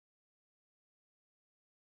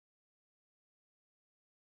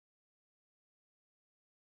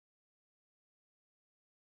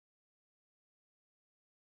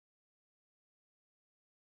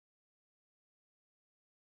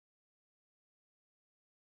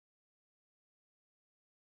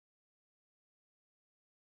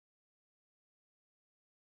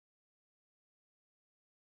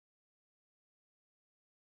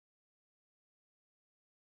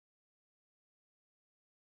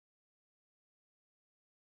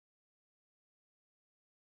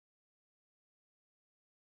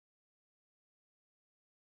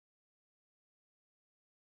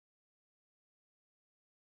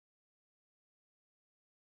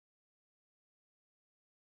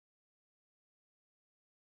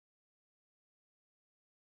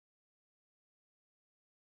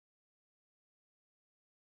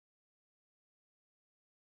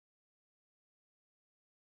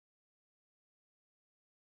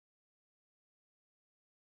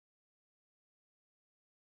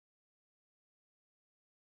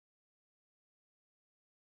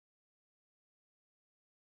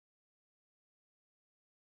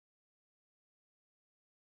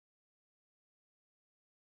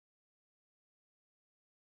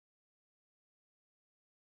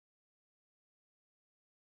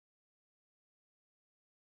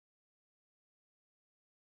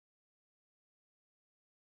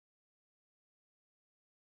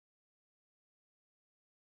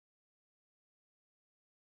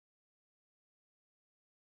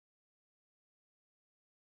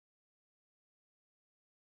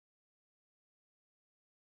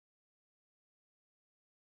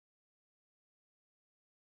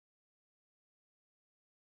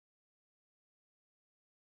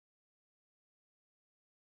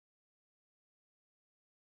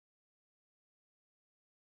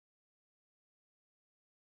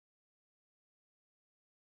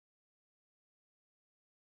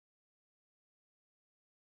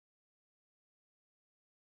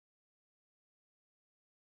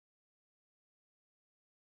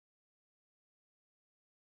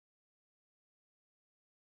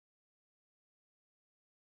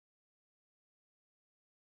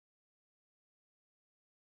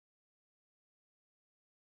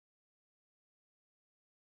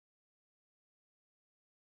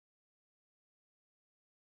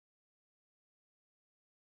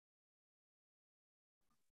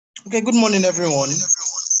Okay, good morning, everyone.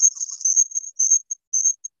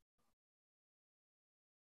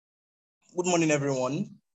 Good morning,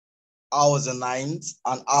 everyone. How was the night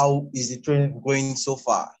and how is the training going so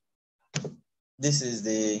far? This is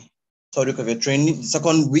the third week of the training, the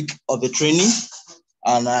second week of the training,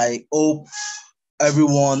 and I hope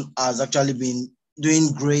everyone has actually been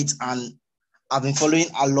doing great and have been following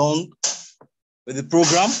along with the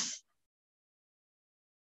program.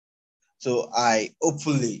 So I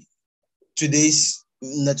hopefully today's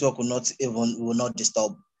network will not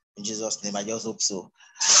disturb in Jesus' name. I just hope so.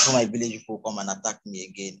 Before my village people come and attack me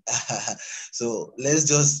again. So let's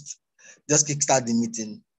just kickstart the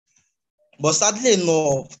meeting. But sadly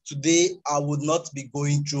enough, today I would not be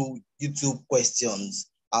going through YouTube questions,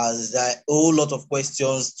 as there are a whole lot of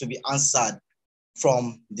questions to be answered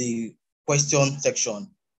from the question section.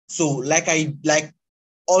 So like we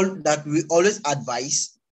always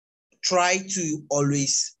advise, try to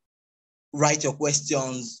always write your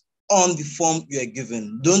questions on the form you are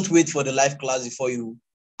given. Don't wait for the live class before you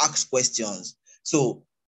ask questions. So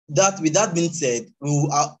with that being said, so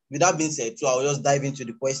I'll just dive into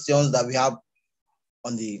the questions that we have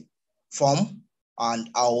on the form, and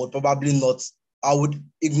I would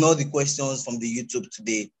ignore the questions from the YouTube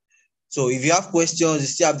today. So if you have questions, you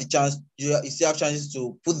still have chances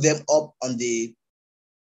to put them up on the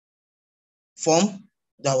form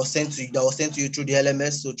that was sent to you through the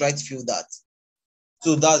LMS. So try to fill that.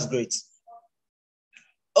 So that's great.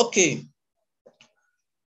 Okay.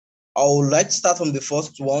 I would like to start from the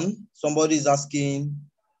first one. Somebody is asking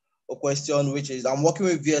a question, which is, I'm working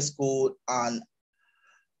with VS Code and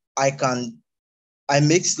I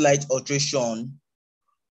make slight alteration,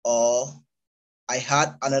 or I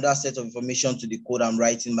add another set of information to the code I'm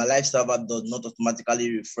writing. My live server does not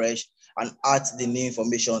automatically refresh and add the new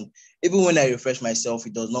information. Even when I refresh myself,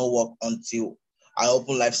 it does not work until I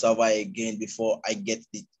open live server again before I get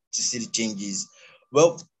to see the changes.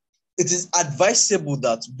 Well, it is advisable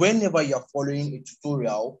that whenever you're following a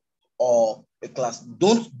tutorial or a class,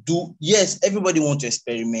 yes, everybody wants to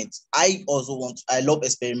experiment. I love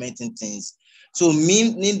experimenting things. So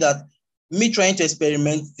meaning that me trying to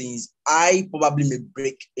experiment things, I probably may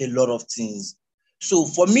break a lot of things. So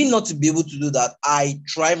for me not to be able to do that, I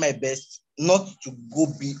try my best not to go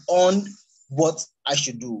beyond what I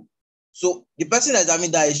should do. So the person that's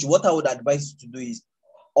having that issue, what I would advise you to do is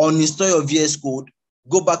uninstall your VS Code,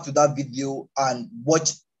 go back to that video and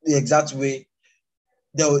watch the exact way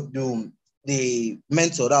the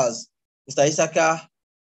mentor, as Mr. Isiaka,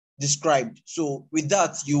 described. So with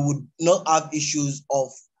that, you would not have issues of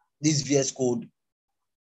this VS Code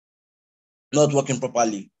not working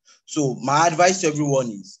properly. So my advice to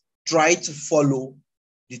everyone is try to follow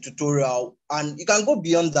the tutorial, and you can go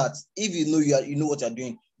beyond that if you know what you're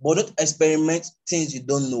doing, but don't experiment things you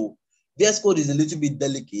don't know. VS Code is a little bit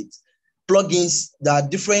delicate. Plugins, there are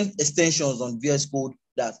different extensions on VS Code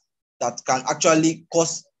that can actually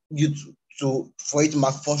cause you for it to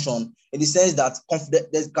malfunction, in the sense that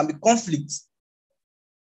there can be conflicts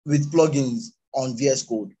with plugins on VS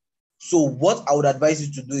Code. So what I would advise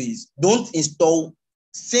you to do is don't install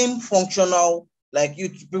same functional, like you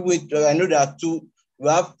people. I know there are two. We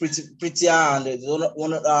have Prettier and there's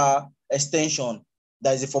one extension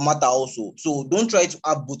that is a formatter also. So don't try to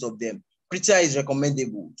have both of them. Prettier is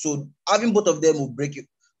recommendable. So having both of them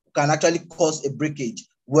can actually cause a breakage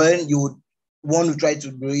when you would want to try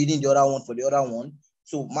to be reading the other one for the other one.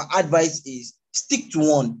 So my advice is stick to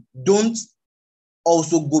one. Don't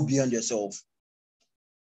also go beyond yourself.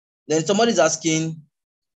 Then somebody's asking,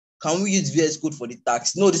 can we use VS Code for the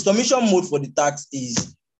tax? No, the submission mode for the tax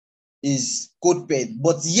is CodePen.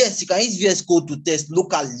 But yes, you can use VS Code to test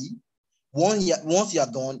locally. Once you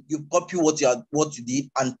are done, you copy what you did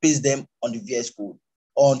and paste them on the VS Code,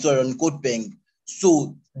 on CodePen.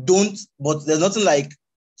 So but there's nothing like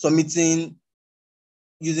submitting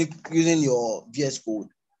using your VS Code.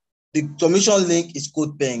 The submission link is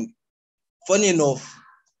CodePen. Funny enough,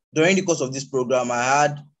 during the course of this program, I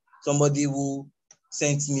had somebody who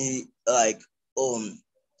sent me like a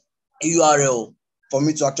URL for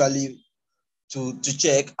me to actually to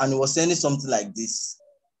check, and it was sending something like this: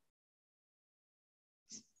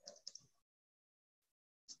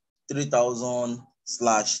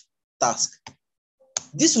 3000/task.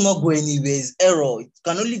 This will not go anywhere. It's error. You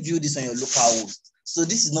can only view this on your local host. So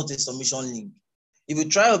this is not a submission link. If you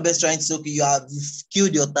try your best trying to say, okay, you've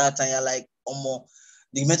killed your task and you're like,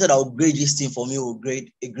 the method that will grade this thing for me will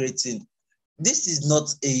grade a great thing. This is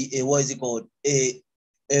not a what is it called? A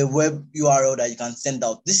web URL that you can send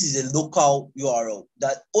out. This is a local URL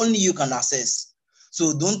that only you can access.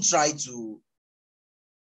 So don't try to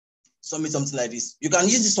submit something like this. You can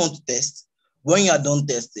use this one to test. When you are done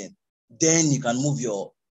testing, then you can move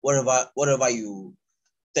your whatever you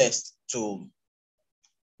test to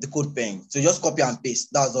the code pen. So just copy and paste.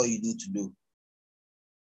 That's all you need to do.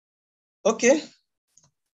 Okay.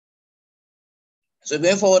 So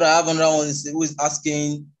going forward, I have another one who is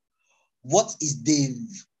asking, what is Dave?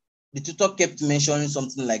 The tutor kept mentioning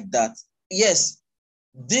something like that. Yes,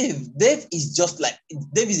 Dave is just like,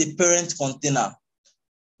 Dave is a parent container.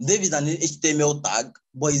 Dave is an HTML tag,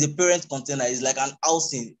 but it's a parent container. It's like an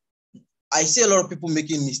housing. I see a lot of people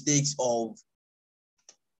making mistakes of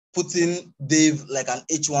putting Dave like an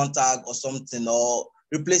H1 tag or something, or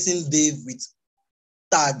replacing Dave with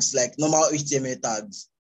tags like normal HTML tags.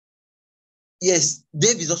 Yes,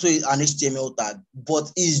 Dave is also an HTML tag,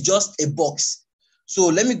 but it's just a box. So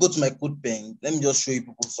let me go to my code pen. Let me just show you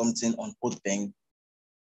people something on code pen.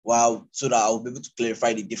 Wow, so that I'll be able to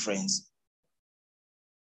clarify the difference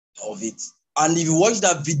of it. And if you watch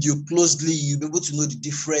that video closely, you'll be able to know the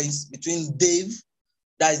difference between Dave,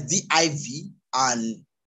 that is div, and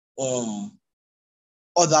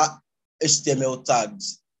other HTML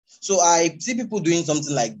tags. So I see people doing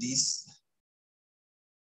something like this.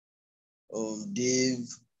 Dave,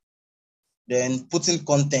 then putting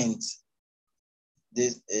content.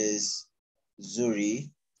 This is Zuri.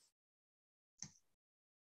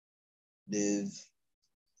 Dave.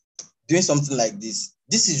 Doing something like this.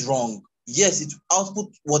 This is wrong. Yes, it will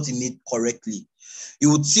output what you need correctly.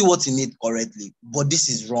 You would see what you need correctly, but this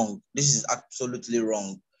is wrong. This is absolutely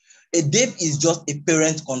wrong. A div is just a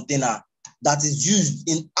parent container that is used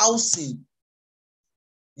in housing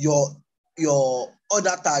your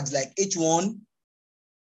other tags like H1,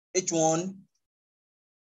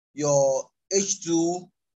 your H2,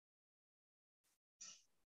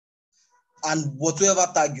 and whatever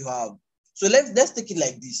tag you have. So let's take it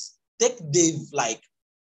like this. Take div like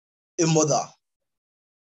a mother.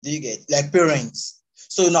 Do you get? Like parents.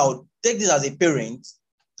 So now take this as a parent,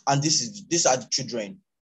 and these are the children.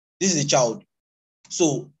 This is the child.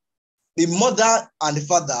 So the mother and the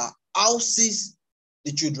father houses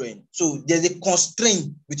the children. So there's a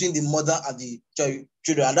constraint between the mother and the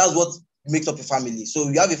children, and that's what makes up a family. So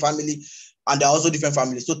you have a family, and there are also different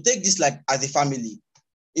families. So take this like as a family.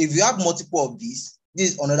 If you have multiple of these,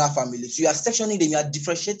 this is another family. So you are sectioning them, you are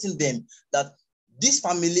differentiating them, that this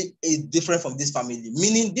family is different from this family,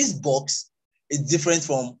 meaning this box is different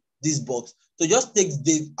from this box. So just take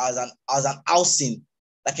Dave as an housing,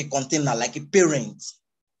 like a container, like a parent.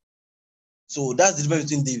 So that's the difference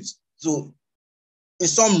between Daves. So in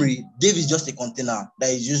summary, Dave is just a container that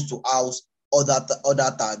is used to house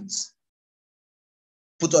other tags.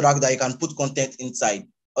 Put other that you can put content inside,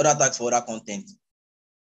 other tags for other content.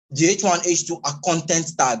 The H1, H2 are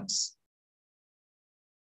content tags,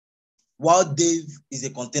 while Dave is a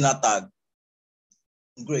container tag.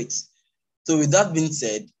 Great. So with that being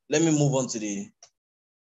said, let me move on to the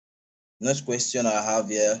next question I have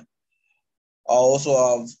here. I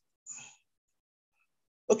also have,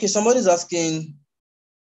 okay, somebody's asking,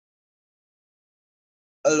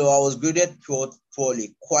 hello, I was graded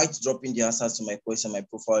poorly, quite dropping the answers to my question, my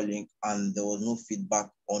profile link, and there was no feedback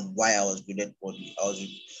on why I was graded poorly.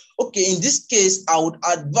 Okay, in this case, I would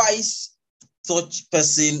advise such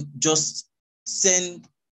person just send,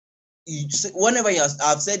 whenever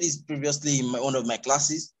I've said this previously in one of my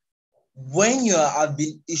classes, when you are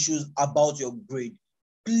having issues about your grade,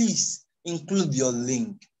 please include your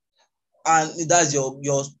link, and that's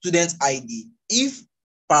your student ID. If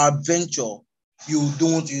peradventure you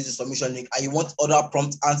don't want to use the submission link and you want other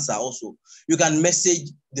prompt answer also, you can message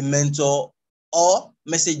the mentor or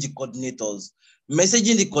message the coordinators.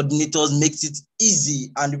 Messaging the coordinators makes it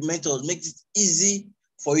easy, and the mentors makes it easy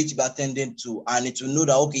for you to be attended to, and it will know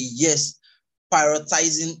that, okay, yes,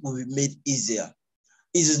 prioritizing will be made easier.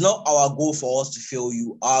 It is not our goal for us to fail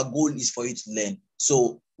you. Our goal is for you to learn.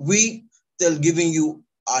 So we tell giving you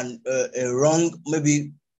a wrong,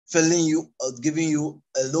 maybe failing you or giving you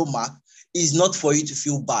a low mark is not for you to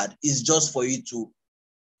feel bad. It's just for you to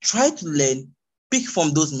try to learn, pick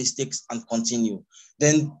from those mistakes and continue.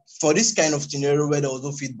 Then for this kind of scenario where there was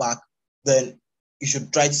no feedback, then you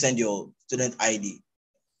should try to send your student ID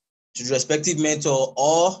to the respective mentor,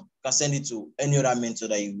 or you can send it to any other mentor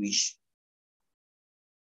that you wish.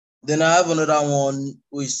 Then I have another one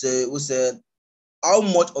who said, how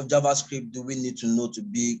much of JavaScript do we need to know to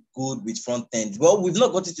be good with front end? Well, we've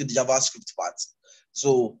not got into the JavaScript part.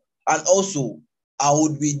 So, and also, I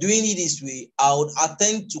would be doing it this way. I would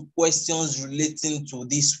attend to questions relating to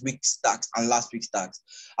this week's tax and last week's tax.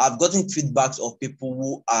 I've gotten feedbacks of people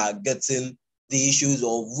who are getting the issues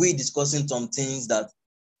of we discussing some things that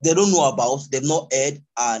they don't know about, they've not heard,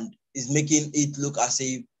 and is making it look as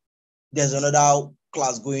if there's another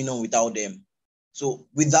class going on without them. So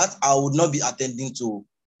with that, I would not be attending to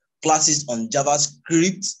classes on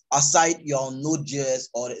JavaScript aside your Node.js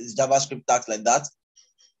or JavaScript tags like that,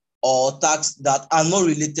 or tags that are not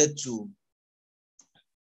related to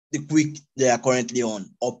the week they are currently on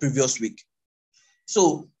or previous week.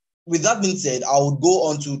 So with that being said, I would go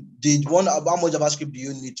on to the one about how much JavaScript do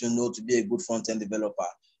you need to know to be a good front-end developer?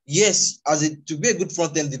 Yes, to be a good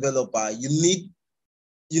front-end developer, you need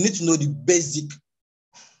to know the basic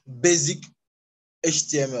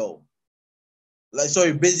HTML.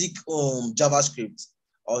 Basic JavaScript.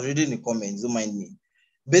 I was reading the comments, don't mind me.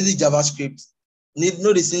 Basic JavaScript,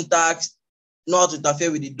 know the syntax, know how to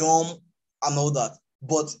interfere with the DOM and all that.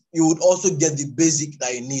 But you would also get the basic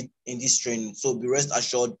that you need in this training. So be rest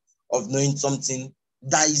assured of knowing something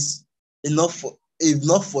that is enough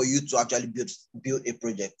for you to actually build a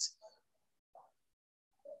project.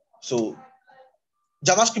 So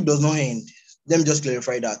JavaScript does not end. Let me just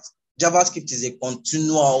clarify that. JavaScript is a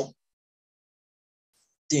continual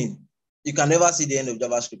thing. You can never see the end of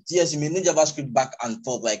JavaScript. Yes, you may know JavaScript back and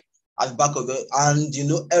forth, like at the back of it, and you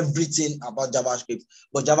know everything about JavaScript.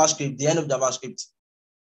 But JavaScript, the end of JavaScript,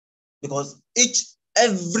 because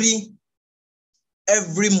every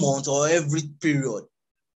month or every period,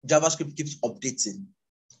 JavaScript keeps updating.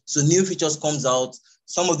 So new features comes out.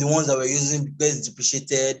 Some of the ones that we're using gets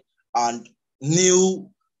depreciated, and new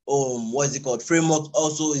framework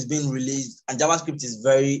also is being released. And JavaScript is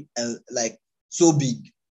very so big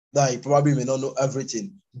that you probably may not know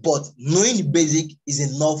everything. But knowing the basic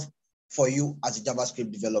is enough for you as a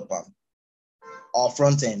JavaScript developer or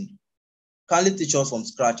front end. Kindly teach us from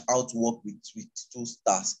scratch how to work with two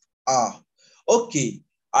tasks. Okay.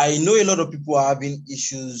 I know a lot of people are having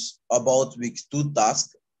issues about week 2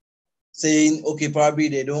 tasks, saying, okay, probably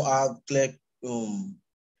they don't have clear,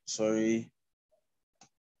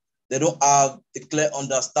 they don't have a clear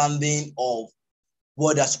understanding of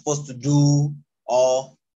what they're supposed to do,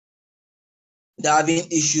 or they're having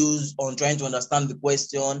issues on trying to understand the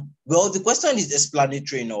question. Well, the question is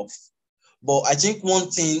explanatory enough. But I think one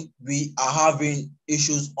thing we are having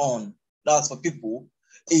issues on, that's for people,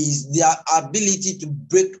 is their ability to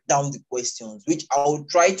break down the questions, which I will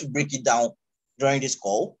try to break it down during this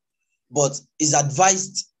call. But it's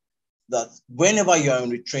advised that whenever you are in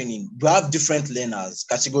the training, we have different learners,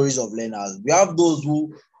 categories of learners. We have those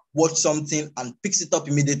who watch something and picks it up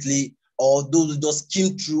immediately, or those who just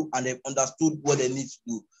skim through and they've understood what they need to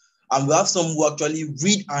do. And we have some who actually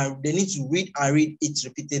they need to read and read it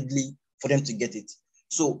repeatedly for them to get it.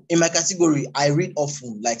 So in my category, I read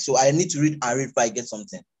often, so I need to read and read before I get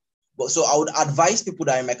something. But so I would advise people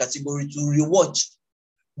that are in my category to rewatch.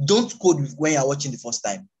 Don't code when you're watching the first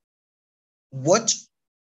time. Watch,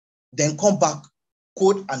 then come back,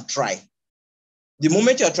 code and try. The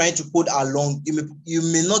moment you're trying to code along, you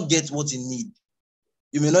may not get what you need.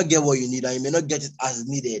 You may not get what you need, and you may not get it as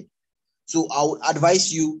needed. So I would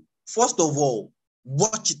advise you, first of all,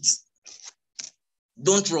 watch it.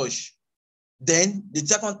 Don't rush. Then the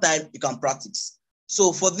second time you can practice.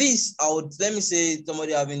 So for this, let me say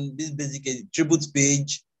somebody having this basic attribute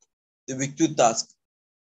page, the week 2 task.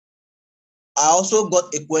 I also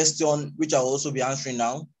got a question, which I'll also be answering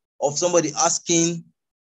now, of somebody asking,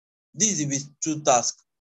 this is the week 2 task.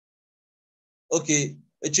 Okay,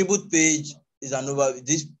 attribute page is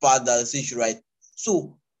this part that says you should write.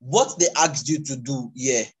 So what they asked you to do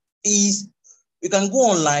here is, you can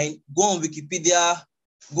go online, go on Wikipedia,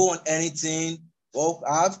 go on anything. Well,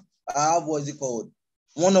 I have what's it called?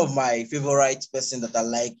 One of my favorite person that I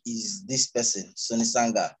like is this person, Sonny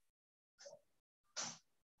Sanga.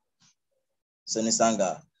 Sonny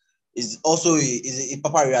Sanga is also a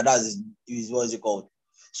Papa Riadas is what is it called?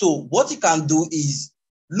 So what you can do is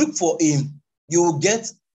look for him. You will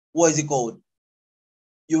get what is it called?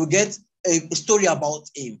 You will get a story about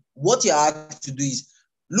him. What you have to do is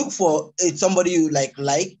look for somebody you like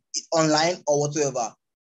online or whatever.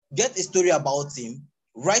 Get a story about him,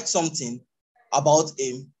 write something about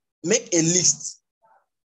him, make a list.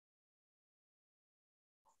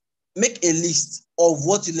 Make a list of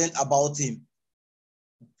what you learned about him.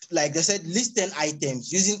 Like I said, list 10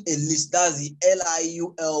 items using a list. That's the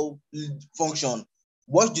LIUL function.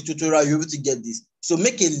 Watch the tutorial, you're able to get this. So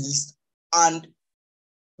make a list and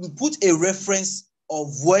put a reference of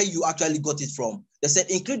where you actually got it from. They said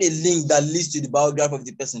include a link that leads to the biography of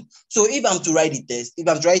the person. So if I'm to write the test, if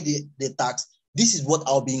I'm to write the task, this is what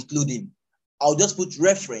I'll be including. I'll just put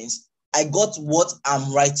reference. I got what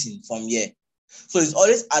I'm writing from here. So it's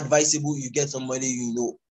always advisable you get somebody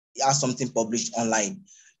has something published online.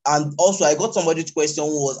 And also I got somebody's question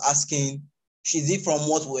who was asking, Is it from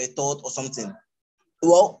what we were taught or something?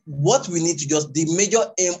 Well, what we need to the major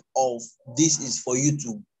aim of this is for you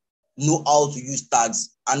to know how to use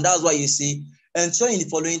tags. And that's why you see, ensure in the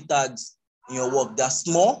following tags in your work, they're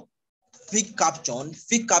small, thick caption.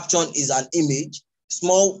 Thick caption is an image.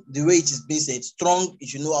 Small, the way it is being said. Strong, you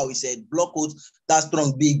should know how we said. Block quotes, that's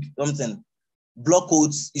strong, big, something. Block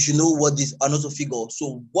quotes, you should know what this, and also figure.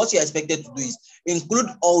 So what you're expected to do is include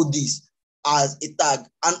all this as a tag.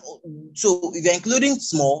 And so if you're including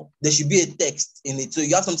small, there should be a text in it. So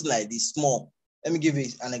you have something like this, small. Let me give you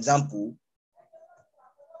an example.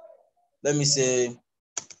 Let me say,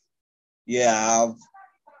 yeah, I have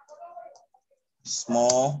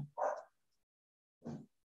small.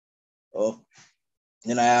 Oh,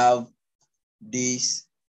 then I have this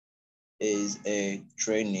is a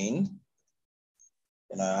training.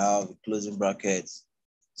 And I have closing brackets,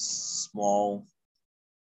 small.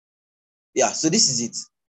 Yeah, so this is it.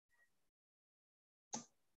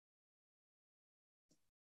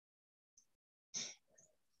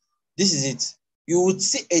 This is it. You would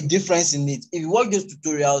see a difference in it. If you watch those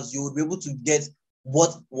tutorials, you would be able to get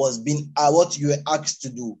what you were asked to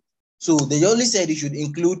do. So they only said you should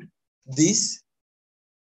include this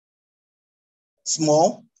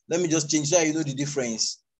small. Let me just change so you know the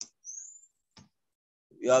difference.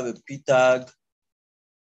 You have a P tag,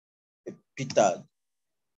 a P tag.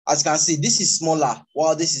 As you can see, this is smaller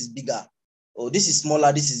while this is bigger. Or this is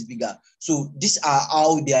smaller, this is bigger. So these are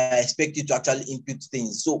how they are expected to actually input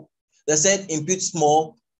things. So they said input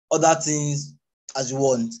small, other things as you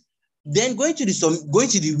want. Then going to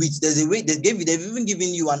the width, there's a way they've even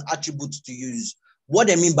given you an attribute to use. What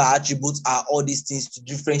they mean by attributes are all these things to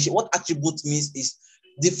differentiate. What attribute means is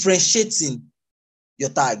differentiating your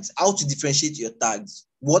tags, how to differentiate your tags.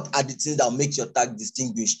 What are the things that makes your tag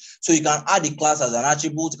distinguished? So you can add a class as an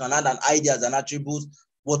attribute, you can add an ID as an attribute,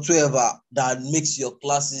 whatever that makes your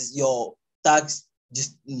classes, your tags,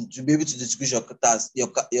 just to be able to distinguish your tags,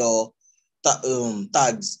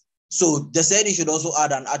 tags. So they said you should also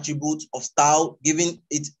add an attribute of style, giving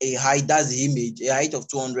it a height, that's the image, a height of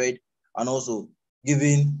 200, and also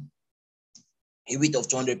giving a width of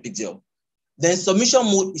 200 pixels. Then submission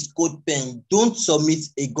mode is code pen. Don't submit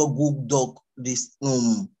a Google Doc this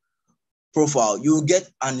profile. You will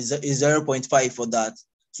get a 0.5 for that.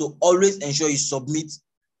 So always ensure you submit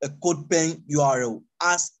a code pen URL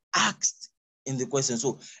as asked in the question.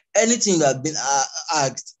 So anything that has been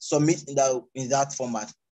asked, submit in that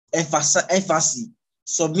format. Emphasis,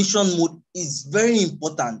 submission mode is very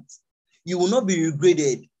important. You will not be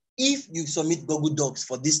regraded if you submit Google Docs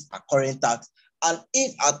for this current task. And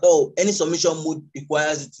if at all any submission mode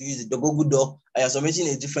requires you to use the Google Doc and you're submitting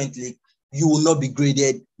a different link, you will not be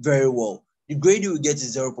graded very well. The grade you will get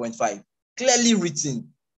is 0.5, clearly written.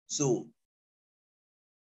 So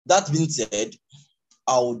that being said,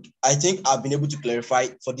 I think I've been able to clarify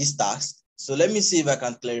for this task. So let me see if I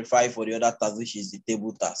can clarify for the other task, which is the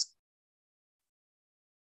table task.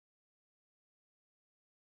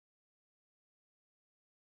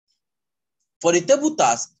 For the table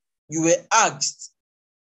task, you were asked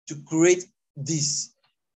to create this.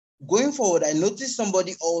 Going forward, I noticed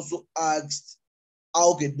somebody also asked,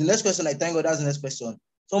 okay, the next question, I thank God that's the next question.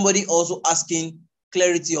 Somebody also asking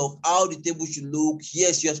clarity of how the table should look.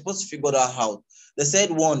 Yes, you're supposed to figure that out. They said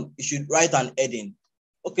one, you should write an heading.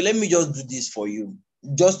 Okay, let me just do this for you,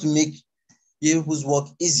 just to make people's work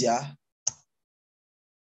easier.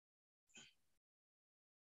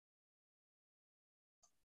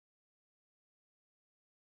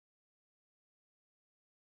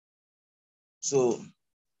 So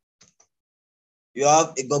you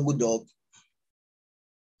have a Google Doc.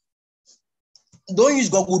 Don't use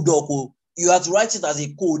Google Doc. You have to write it as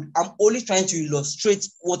a code. I'm only trying to illustrate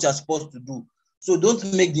what you're supposed to do. So don't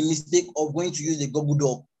make the mistake of going to use a Google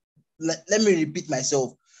Doc. Let me repeat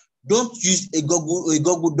myself. Don't use a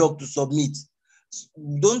Google Doc to submit.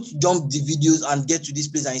 Don't jump the videos and get to this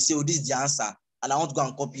place and say, oh, this is the answer, and I want to go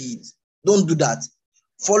and copy it. Don't do that.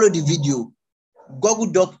 Follow the video.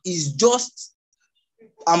 Google Doc is just,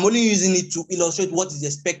 I'm only using it to illustrate what is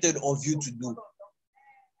expected of you to do.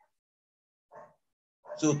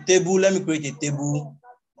 So table, let me create a table.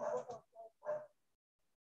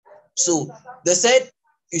 So they said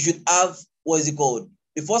you should have, what is it called?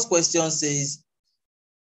 The first question says,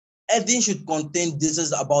 everything should contain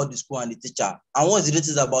details about the school and the teacher. And what is the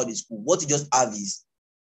details about the school? What you just have is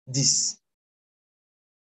this.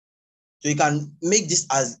 So you can make this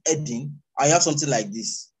as heading. I have something like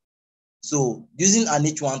this. So using an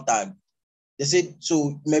H1 tag, they said,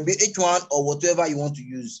 so maybe H1 or whatever you want to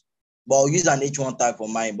use, but I'll use an H1 tag for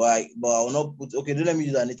mine, but I will not put, okay, let me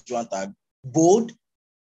use an H1 tag. Bold,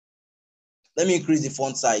 Let me increase the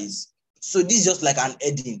font size. So this is just like an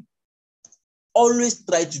heading. Always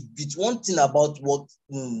try to beat. One thing about what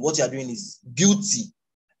you are doing is beauty.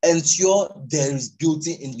 Ensure there is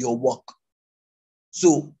beauty in your work.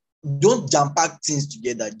 So don't jam pack things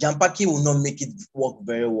together. Jam packing will not make it work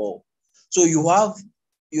very well. So you have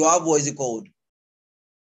what is it called?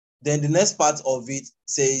 Then the next part of it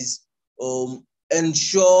says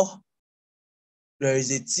ensure there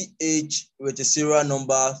is a TH with a serial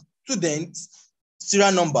number, student,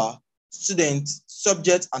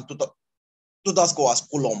 subject, and total score as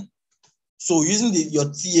column. So using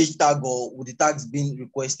your TH tag or with the tags being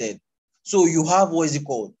requested. So you have what is it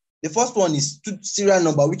called? The first one is serial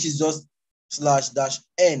number, which is just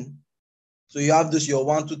 /-n. So you have this your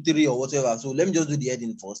 1, 2, 3 or whatever. So let me just do the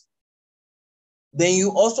heading first. Then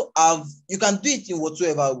you also have, you can do it in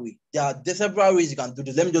whatsoever way. There are several ways you can do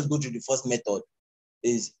this. Let me just go through the first method.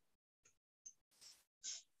 Then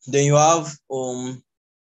you have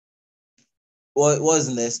what is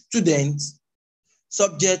in there? Student,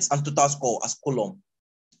 subject, and total score as column.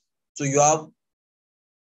 So you have,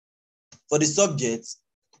 for the subject,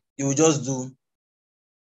 you will just do,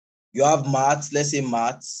 you have maths, let's say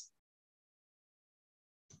maths,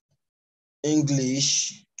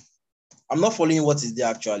 English. I'm not following what is there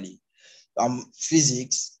actually.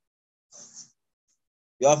 Physics.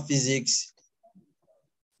 You have physics.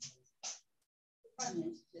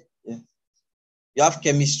 Yeah. You have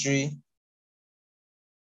chemistry.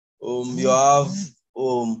 You have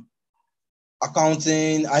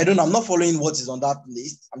accounting. I'm not following what is on that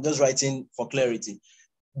list. I'm just writing for clarity.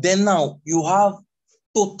 Then now you have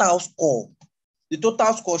total score. The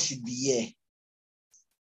total score should be here.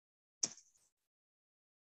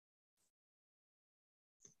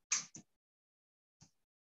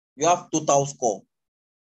 You have total score.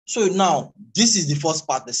 So now this is the first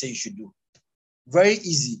part they say you should do. Very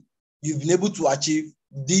easy. You've been able to achieve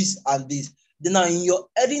this and this. Then now in your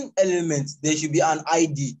heading elements, there should be an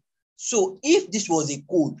ID. So if this was a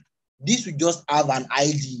code, this would just have an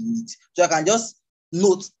ID in it. So I can just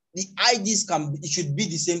note the IDs it should be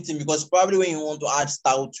the same thing, because probably when you want to add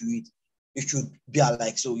style to it, it should be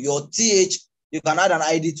alike. So your TH, you can add an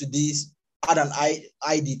ID to this, add an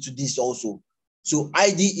ID to this also. So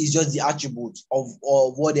ID is just the attribute of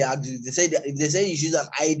what they actually. If they say you use an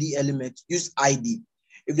ID element, use ID.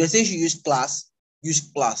 If they say you use class,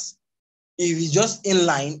 use class. If it's just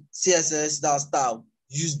inline CSS that style,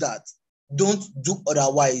 use that. Don't do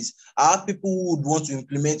otherwise. I have people who would want to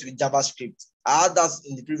implement with JavaScript. I had that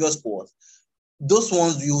in the previous course. Those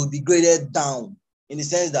ones you will be graded down, in the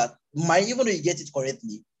sense that even though you get it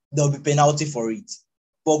correctly, there will be penalty for it,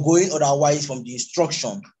 for going otherwise from the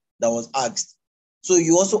instruction that was asked. So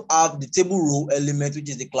you also have the table row element, which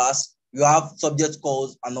is the class. You have subject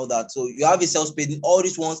calls and all that. So you have a cell spacing. All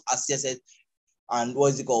these ones are CSS and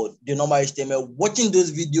what is it called? The normal HTML. Watching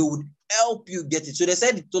those videos would help you get it. So they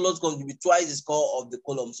said the total score will be twice the score of the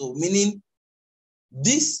column. So meaning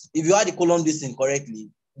this, if you add the column this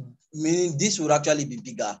incorrectly, meaning this would actually be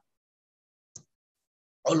bigger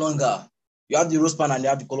or longer. You have the row span and you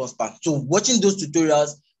have the column span. So watching those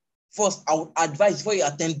tutorials, first, I would advise before you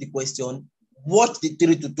attempt the question, watch the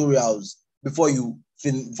 3 tutorials before you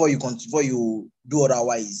do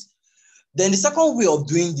otherwise. Then the second way of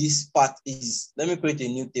doing this part is, let me create a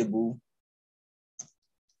new table.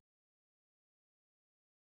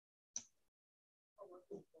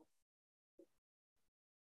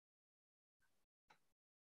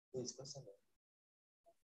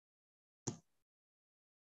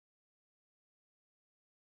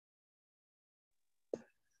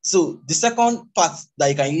 So the second part that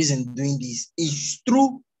you can use in doing this is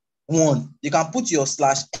through one. You can put your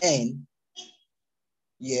 /n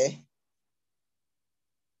here.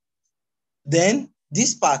 Then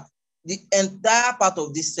this part, the entire part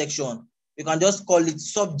of this section, you can just call it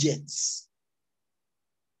subjects.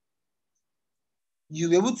 You'll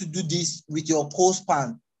be able to do this with your code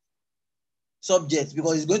span subject,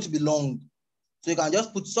 because it's going to be long. So you can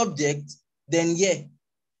just put subject, then here,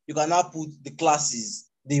 you can now put the classes,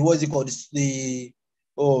 what's it called,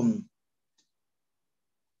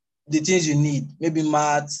 the things you need. Maybe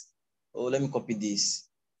maths. Oh, let me copy this.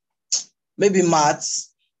 Maybe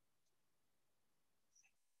maths.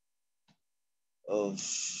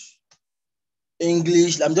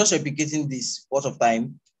 English. I'm just replicating this part of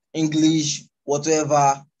time. English,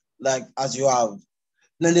 whatever, like as you have.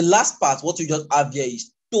 Then the last part, what you just have here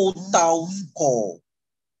is total score.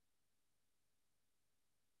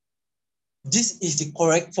 This is the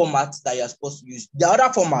correct format that you're supposed to use. The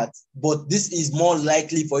other format, but this is more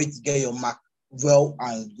likely for you to get your mark well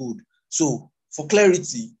and good. So for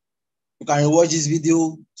clarity, You can watch this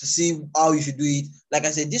video to see how you should do it. Like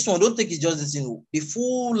I said, this one, don't take it just this, the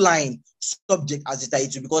full line subject as the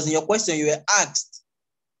title, because in your question you were asked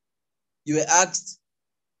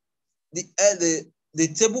the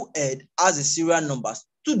table head has a serial number,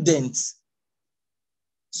 students,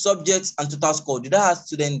 subjects, and total score. Did I have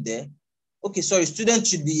student there? Okay, sorry, student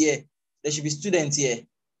should be here. There should be students here.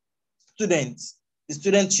 Students. The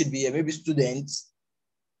student should be here. Maybe students.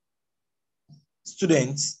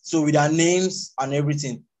 So with their names and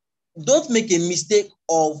everything. Don't make a mistake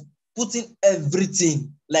of putting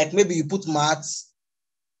everything. Like maybe you put maths,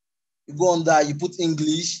 you go on that, you put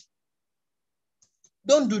English.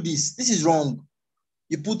 Don't do this. This is wrong.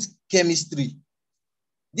 You put chemistry.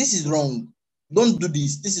 This is wrong. Don't do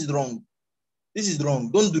this. This is wrong. This is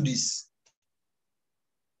wrong. Don't do this.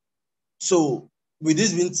 So with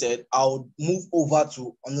this being said, I'll move over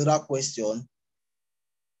to another question.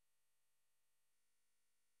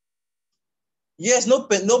 Yes, no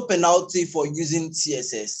penalty for using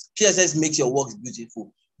CSS. CSS makes your works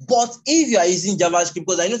beautiful. But if you are using JavaScript,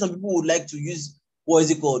 because I know some people would like to use,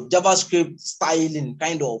 JavaScript styling,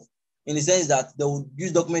 kind of, in the sense that they would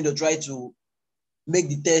use document to try to make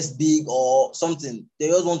the text big or something. They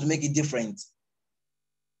just want to make it different.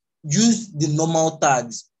 Use the normal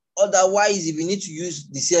tags. Otherwise, if you need to use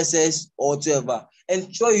the CSS or whatever,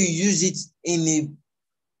 ensure you use it in a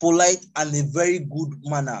polite and a very good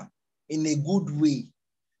manner, in a good way.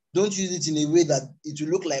 Don't use it in a way that it will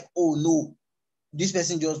look like, oh no, this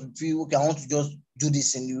person just feel, okay, I want to just do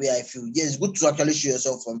this in the way I feel. Yes, it's good to actually show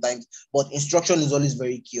yourself sometimes, but instruction is always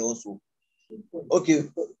very key also. Okay.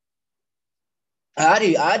 I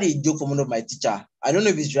had a joke from one of my teacher. I don't know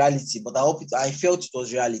if it's reality, but I felt it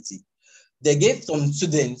was reality. They gave some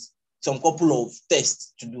students some couple of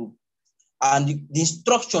tests to do. And the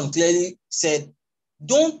instruction clearly said,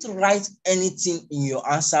 don't write anything in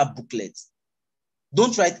your answer booklet.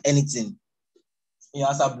 Don't write anything in your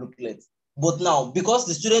answer booklet. But now, because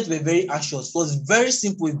the students were very anxious, it was very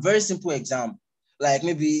simple exam. Like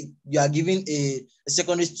maybe you are giving a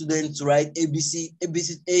secondary student to write A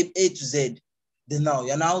to Z. Then now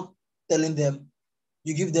you're now telling them,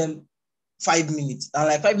 you give them 5 minutes. And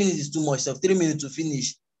like 5 minutes is too much, so 3 minutes to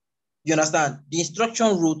finish. You understand? The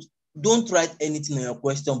instruction wrote, don't write anything on your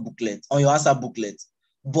question booklet, on your answer booklet.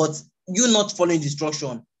 But you not following the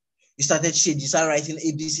instruction, you started writing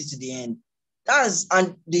ABC to the end.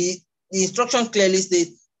 And the instruction clearly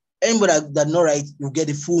states, anybody that not write, you get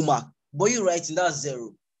a full mark. But you writing, that's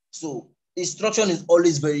 0. So instruction is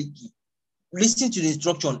always very key. Listen to the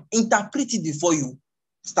instruction, interpret it before you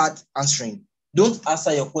start answering. Don't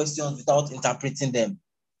answer your questions without interpreting them.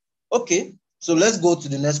 Okay, so let's go to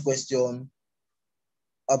the next question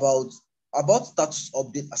about status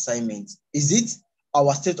update assignment. Is it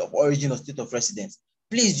our state of origin or state of residence?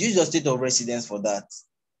 Please use your state of residence for that.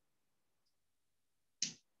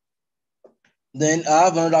 Then I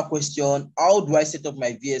have another question. How do I set up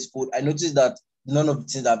my VS Code? I noticed that none of the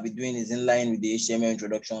things I've been doing is in line with the HTML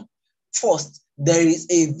introduction. First, there is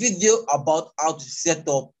a video about how to set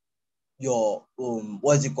up your,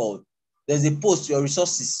 There's a post, your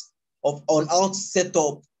resources on how to set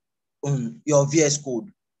up your VS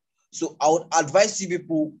Code. So I would advise you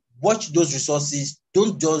people, watch those resources.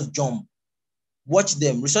 Don't just jump. Watch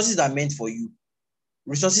them. Resources are meant for you.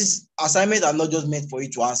 Assignments are not just meant for you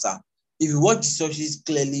to answer. If you watch resources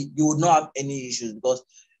clearly, you would not have any issues, because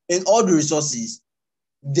in all the resources,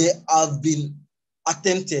 they have been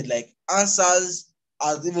attempted, like answers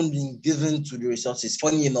have even been given to the resources.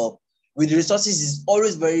 Funny enough, with the resources, it's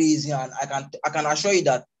always very easy, and I can assure you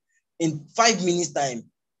that in 5 minutes time,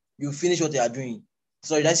 you finish what you are doing.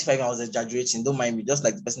 Sorry, that's if I was exaggerating. Don't mind me. Just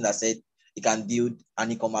like the person that said he can build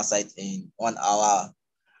an e-commerce site in 1 hour,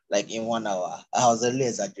 like in 1 hour. I was only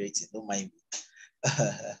exaggerating. Don't mind me.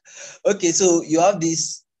 Okay, so you have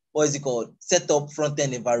this, set up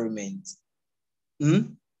front-end environment.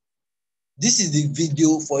 This is the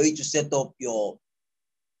video for you to set up your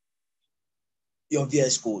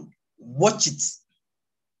VS Code. Watch it.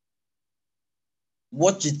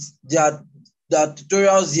 There are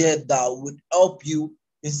tutorials here that would help you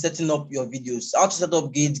in setting up your videos. How to set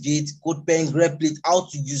up Gate, CodePen, Replit, how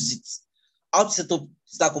to use it, how to set up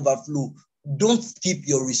Stack Overflow. Don't skip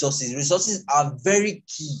your resources. Resources are very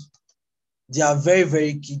key. They are very,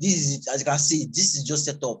 very key. This is it. As you can see, this is just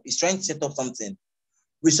set up. It's trying to set up something.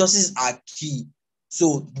 Resources are key.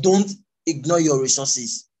 So don't ignore your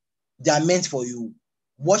resources. They are meant for you.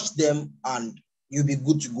 Watch them and you'll be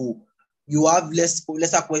good to go. You have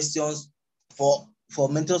lesser questions for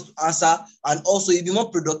mentors to answer, and also you'll be more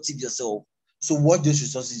productive yourself. So watch those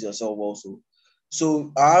resources yourself also.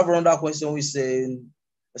 So I have another question we say,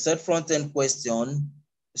 I said front-end question.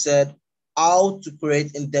 I said how to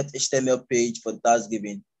create in-depth HTML page for task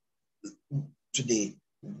given today.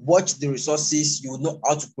 Watch the resources, you will know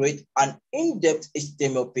how to create an in-depth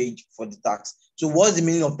HTML page for the task. So what's the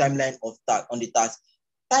meaning of timeline of task on the task?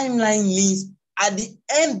 Timeline means at the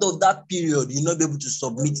end of that period, you'll not be able to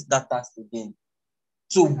submit that task again.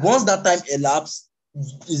 So once that time is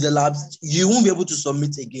elapsed, you won't be able to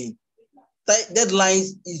submit again.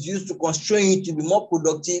 Deadlines is used to constrain you to be more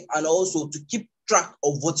productive and also to keep track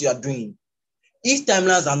of what you are doing. If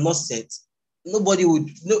timelines are not set, everybody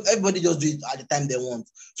just do it at the time they want.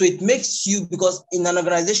 So it makes you, because in an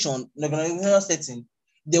organizational setting,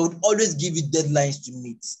 they would always give you deadlines to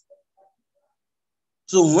meet.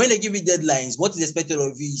 So when they give you deadlines, what is expected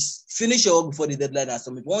of you is finish your work before the deadline and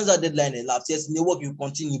submit. Once that deadline elapses, yes, in the work you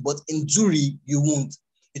continue, but in jury, you won't.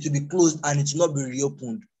 It will be closed and it will not be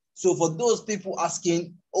reopened. So for those people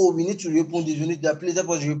asking, oh, we need to reopen this, we need that, please help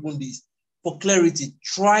us reopen this. For clarity,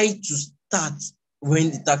 try to start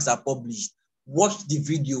when the tasks are published. Watch the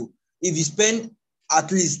video. If you spend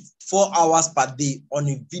at least 4 hours per day on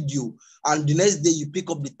a video and the next day you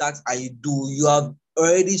pick up the task and you have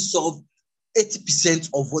already solved 80%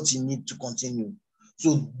 of what you need to continue.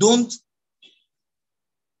 So don't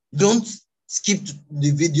skip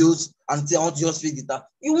the videos and say I want to just fix the task.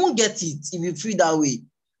 You won't get it if you feel that way.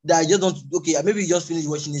 That you just don't, okay, maybe you just finish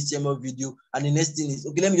watching this HTML video and the next thing is,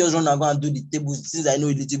 okay, let me just run and go and do the tables since I know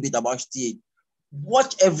a little bit about HTML.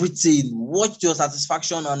 Watch everything, watch your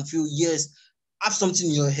satisfaction and feel, yes, have something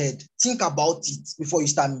in your head. Think about it before you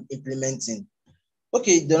start implementing.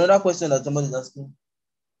 Okay, the another question that somebody is asking.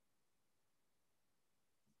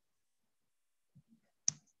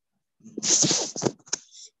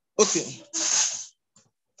 Okay.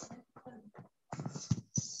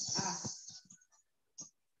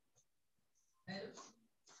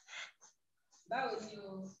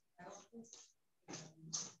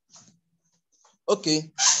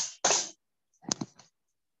 Okay.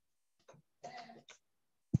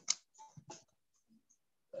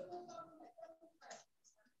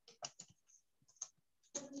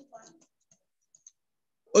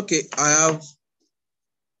 Okay, I have.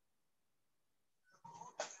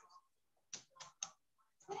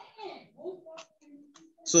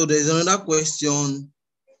 So there's another question.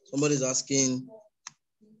 Somebody's asking.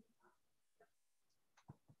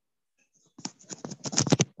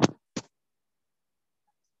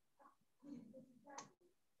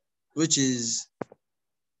 Which is,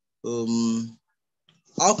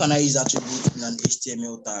 how can I use attributes in an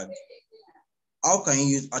HTML tag? How can you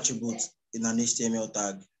use attributes in an HTML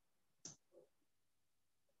tag?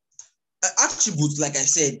 Attributes, like I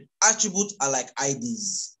said, attributes are like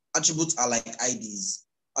IDs. Attributes are like IDs.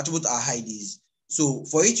 Attributes are IDs. So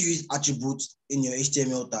for you to use attributes in your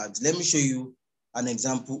HTML tags, let me show you an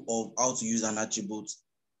example of how to use an attribute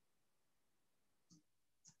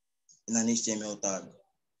in an HTML tag.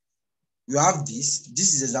 You have this.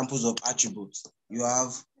 This is examples of attributes. You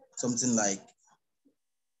have something like,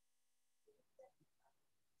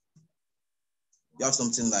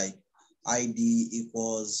 ID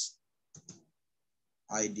equals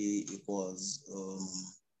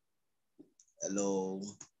hello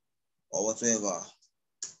or whatever,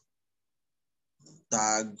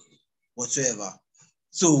 tag, whatever.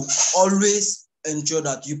 So always ensure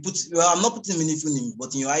that you put, well, I'm not putting meaningful name,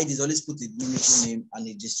 but in your IDs, always put a meaningful name and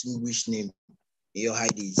a distinguished name in your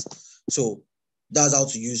IDs. So that's how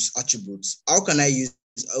to use attributes. How can I use,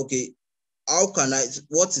 okay,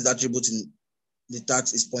 what is attribute in the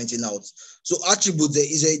tax is pointing out? So attributes,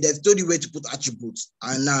 they've told you where to put attributes,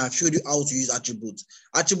 and now I've showed you how to use attributes.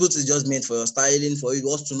 Attributes is just meant for your styling, for you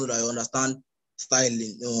also to know that you understand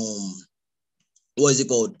styling. What is it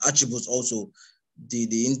called? Attributes also.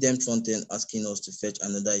 The in-depth front-end asking us to fetch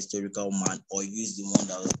another historical man or use the one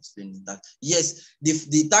that was explaining that. Yes,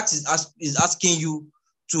 the tax is asking you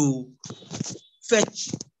to fetch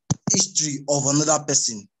history of another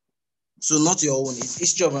person. So not your own, it's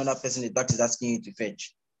history of another person the tax is asking you to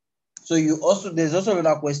fetch. So there's also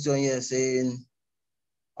another question here saying,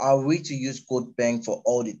 are we to use CodePen for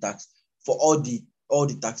all the tax? For all the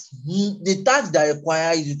tax. The tax that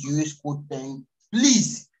requires you to use CodePen,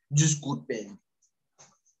 please use CodePen.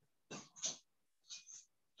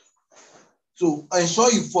 So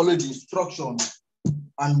ensure you follow the instructions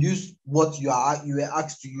and use what you were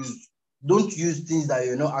asked to use. Don't use things that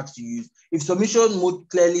you're not asked to use. If submission mode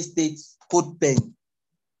clearly states CodePen,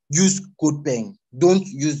 use CodePen. Don't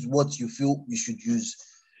use what you feel you should use.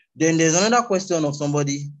 Then there's another question of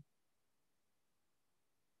somebody.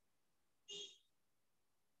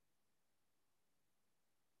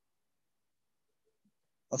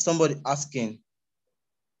 Asking,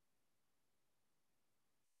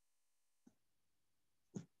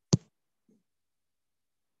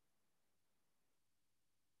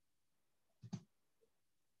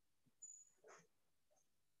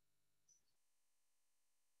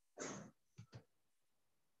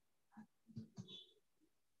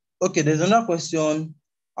 Okay, there's another question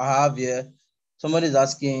I have here. Somebody's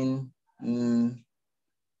asking,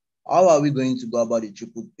 how are we going to go about the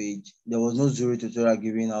throughput page? There was no zero tutorial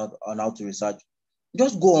given out on how to research.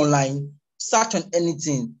 Just go online, search on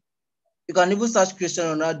anything. You can even search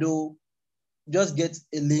Cristiano Ronaldo. Just get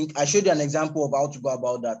a link. I showed you an example of how to go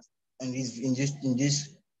about that in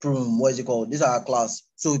this program. What is it called? This is our class.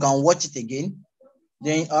 So you can watch it again.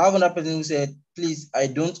 Then I have another person who said, please, I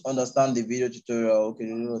don't understand the video tutorial.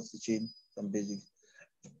 Okay, let's teaching some basics.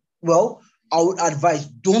 Well, I would advise,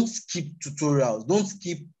 don't skip tutorials. Don't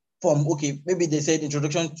skip from, okay, maybe they said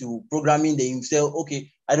introduction to programming. They say, okay,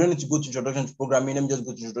 I don't need to go to introduction to programming. Let me just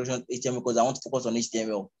go to introduction to HTML because I want to focus on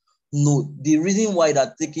HTML. No, the reason why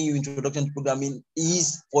they're taking you introduction to programming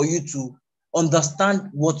is for you to understand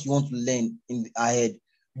what you want to learn in ahead.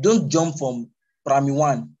 Don't jump from primary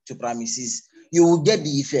 1 to primary 6. You will get the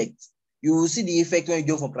effect. You will see the effect when you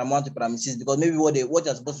jump from primary 1 to primary 6 because maybe what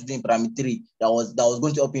you're supposed to do in primary 3 that was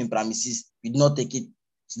going to help you in primary 6, you did not take it.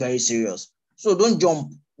 It's very serious. So don't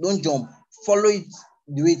jump. Follow it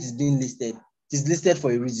the way it is being listed. It is listed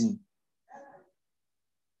for a reason.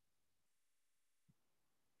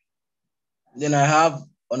 Then I have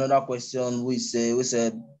another question we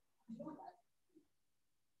said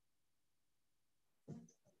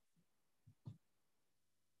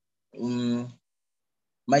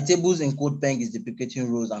my tables in CodePeng is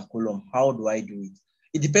duplicating rows and columns. How do I do it?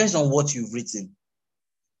 It depends on what you've written.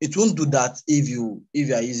 It won't do that if you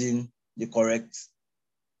are using the correct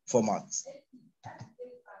format.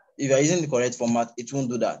 If you are using the correct format, it won't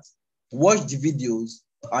do that. Watch the videos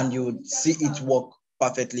and you would see it work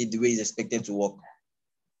perfectly the way it's expected to work.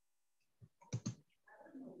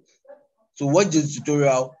 So watch the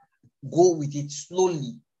tutorial, go with it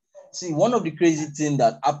slowly. See, one of the crazy things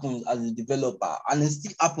that happens as a developer, and it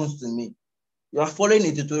still happens to me, you are following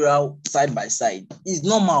a tutorial side by side. It's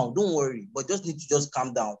normal, don't worry, but just need to just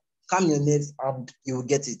calm down. Calm your nerves and you will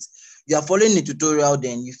get it. You are following a tutorial,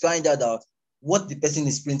 then you find out that what the person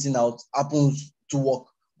is printing out happens to work.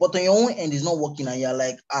 But on your own end, it's not working and you're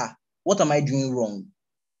like, what am I doing wrong?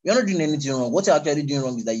 You're not doing anything wrong. What you're actually doing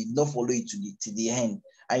wrong is that you did not follow it to the end.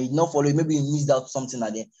 And you did not follow it. Maybe you missed out something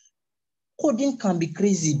at the end. Coding can be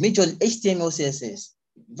crazy. Major HTML, CSS,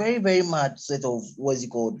 very, very mad set of, what is it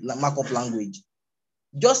called, markup language.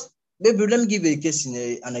 Just maybe let me give you a case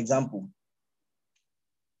in an example.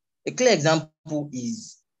 A clear example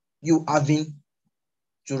is you having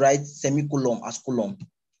to write semicolon as column.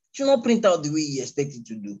 You not print out the way you expect it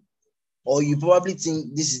to do. Or you probably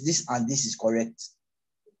think this and this is correct.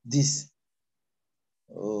 This,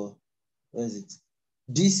 what is it?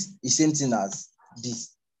 This is same thing as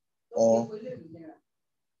this. Or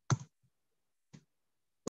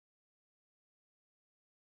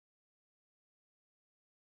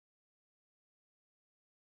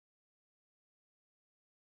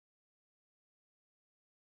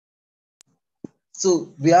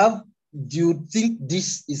so we have, do you think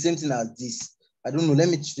this is same thing as this? I don't know. Let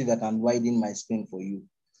me see if I can widen my screen for you.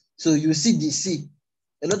 So you see this,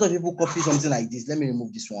 a lot of people copy something like this. Let me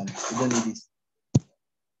remove this one. You don't need this.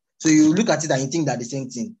 So you look at it and you think that the same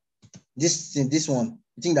thing. This one,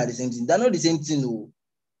 you think that the same thing. They're not the same thing, no.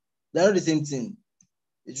 They're not the same thing.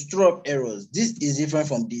 It will throw up errors. This is different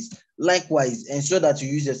from this. Likewise, ensure that you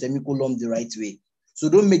use your semicolon the right way. So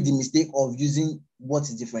don't make the mistake of using what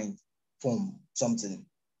is different from something.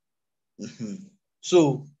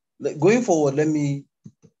 So going forward, to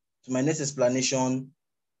my next explanation,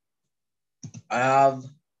 I have,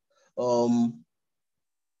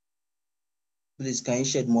 please, can you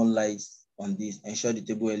shed more light on this? Ensure the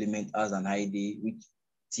table element has an ID, which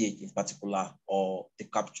TH in particular, or the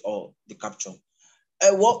capture.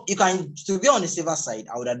 Well, you can, to be on the safer side,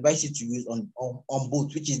 I would advise you to use on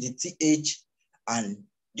both, which is the TH and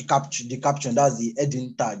the caption. That's the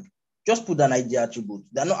heading tag. Just put an ID attribute.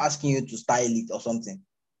 They're not asking you to style it or something.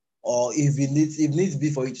 Or if it needs be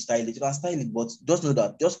for you to style it, you can style it. But just know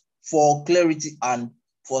that, just for clarity and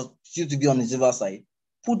for you to be on the safer side,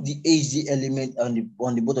 put the HD element on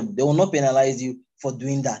the bottom. They will not penalize you for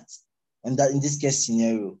doing that. And that in this case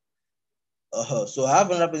scenario. So I have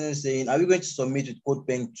another person saying, are we going to submit with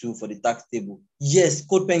CodePeng 2 for the tax table? Yes,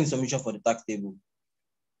 CodePeng submission for the tax table.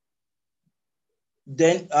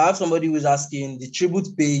 Then I have somebody who's asking, the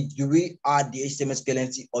tribute page, do we add the HTML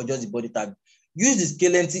skeleton or just the body tag? Use the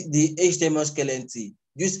skeleton, the HTML skeleton.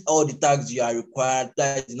 Use all the tags you are required.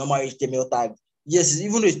 That is the normal HTML tag. Yes,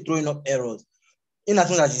 even though it's throwing up errors, in as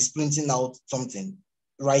much as it's printing out something,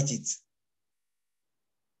 write it.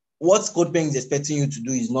 What CodePeng is expecting you to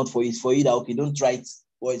do is not for it. For you that, okay, don't write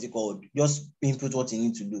what is it called? Just input what you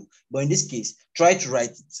need to do. But in this case, try to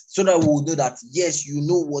write it so that we'll know that, yes, you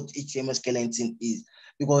know what HTML skeleton is.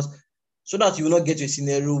 Because so that you will not get to a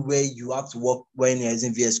scenario where you have to work when you're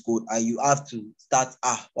using VS Code and you have to start,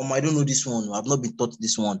 I don't know this one. I've not been taught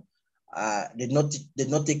this one. Did not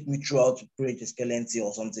take me through how to create a skeleton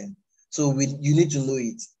or something. So you need to know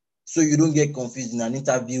it so you don't get confused in an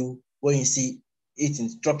interview when you see it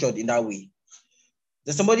structured in that way.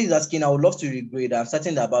 There's somebody is asking, I would love to regrade. I'm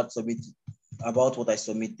certain about what I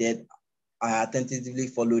submitted. I attentively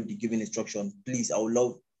followed the given instruction. Please, I would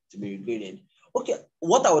love to be regraded. Okay,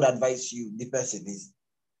 what I would advise you, the person, is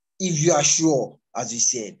if you are sure, as you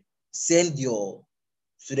said, send your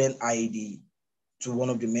student ID to one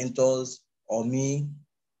of the mentors or me,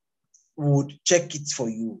 would check it for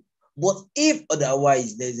you. But if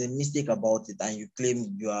otherwise there's a mistake about it and you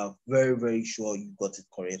claim you are very, very sure you got it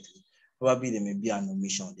correctly, probably there may be an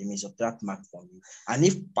omission. They may subtract mark from you. And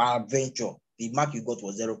if peradventure the mark you got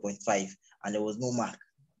was 0.5 and there was no mark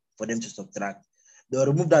for them to subtract, they'll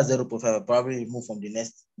remove that 0.5 and probably remove from the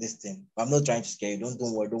next thing. I'm not trying to scare you.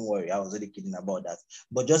 Don't worry. I was really kidding about that.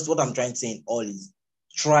 But just what I'm trying to say in all is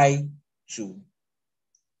try to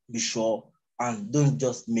be sure and don't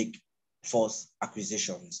just make false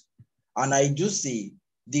accusations. And I do say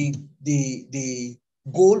the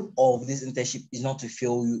goal of this internship is not to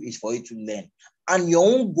fail you, it's for you to learn. And your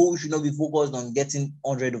own goal should not be focused on getting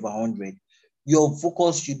 100 over 100. Your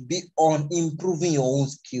focus should be on improving your own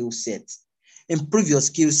skill set. Improve your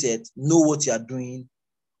skill set, know what you are doing,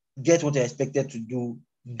 get what you're expected to do.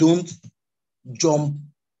 Don't jump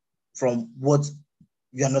from what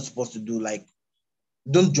you are not supposed to do. Like,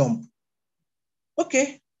 don't jump.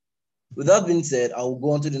 Okay. With that being said, I will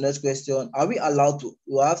go on to the next question. Are we allowed to,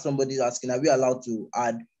 we'll have somebody asking, are we allowed to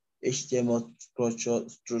add HTML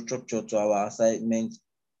structure to our assessment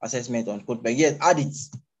on CodePen? Yes, add it.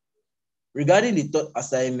 Regarding the third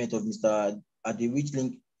assignment of Mr. Adi, which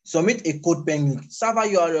link, submit a CodePen link, server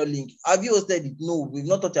URL link. Have you hosted it? No, we've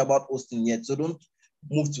not talked about hosting yet, so don't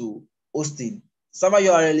move to hosting. Server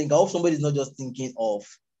URL link. I hope somebody's not just thinking of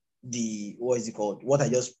the, what I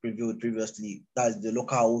just previewed previously. That's the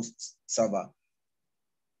local host server.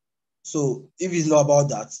 So if it's not about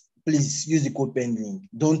that, please use the CodePen link.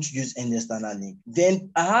 Don't use any external link.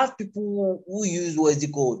 Then I have people who use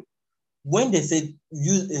when they say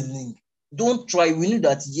use a link, don't try. We know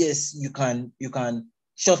that yes, you can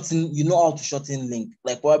shorten, you know how to shorten link,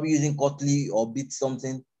 like probably using Kotlin or bit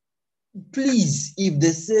something. Please, if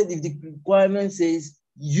the requirement says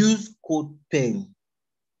use CodePen,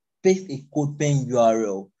 paste a CodePen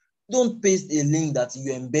URL. Don't paste a link that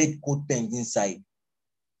you embed CodePen inside.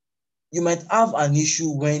 You might have an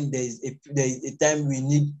issue when there's a time we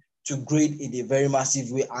need to grade in a very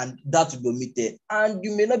massive way, and that will be omitted. And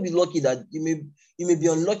you may not be lucky that you may be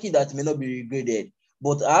unlucky that it may not be regraded.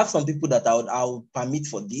 But I have some people that I would permit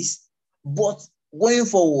for this. But going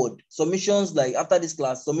forward, submissions like after this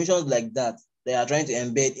class, submissions like that, they are trying to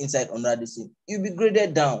embed inside under the scene, you'll be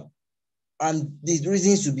graded down. And the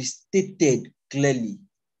reasons to be stated clearly.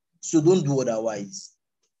 So don't do otherwise.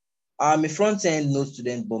 I'm a front-end node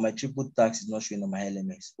student, but my triple tax is not showing on my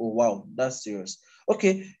LMS. Oh, wow, that's serious.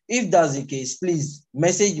 Okay, if that's the case, please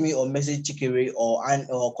message me or message Chikere or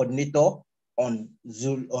coordinator on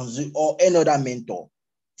Zoom or any other mentor,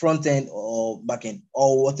 front-end or back-end,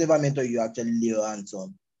 or whatever mentor you actually lay your hands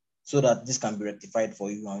on, so that this can be rectified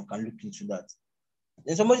for you and you can look into that.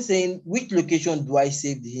 Then somebody saying, which location do I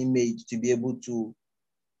save the image to be able to?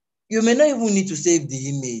 You may not even need to save the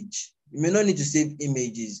image. You may not need to save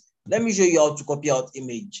images. Let me show you how to copy out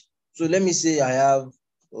image. So let me say I have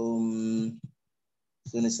Sony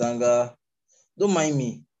Sanga. Don't mind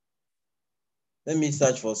me. Let me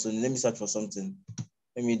search for Sony. Let me search for something.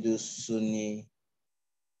 Let me do Sony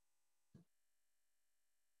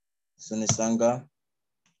Sanga.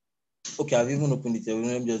 Okay, I've even opened it.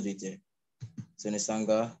 Let me just do it here. Sony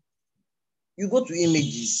Sanga. You go to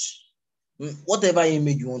images. Whatever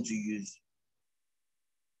image you want to use.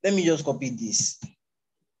 Let me just copy this.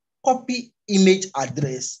 Copy image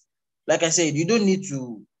address. Like I said, you don't need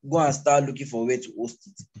to go and start looking for where to host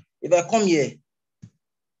it. If I come here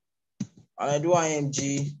and I do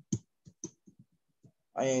img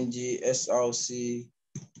src,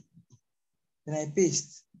 then I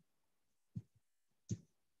paste.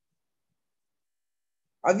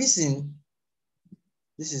 Have you seen?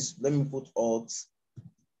 This is, let me put alt.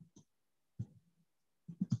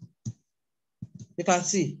 You can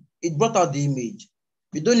see it brought out the image.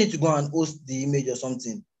 You don't need to go and host the image or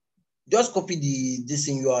something. Just copy this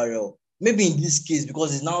in URL. Maybe in this case,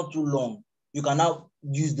 because it's now too long, you can now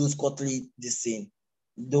use those Kotlin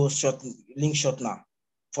those link shortener.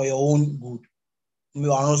 for your own good, and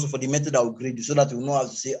also for the method that will grade you, so that you know how to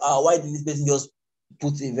say, why did this person just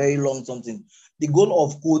put a very long something? The goal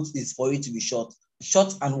of codes is for it to be short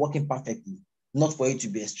and working perfectly, not for it to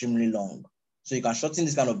be extremely long. So you can shorten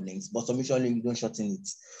this kind of links, but submission link, you don't shorten it.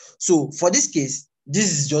 So for this case,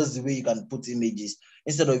 this is just the way you can put images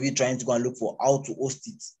instead of you trying to go and look for how to host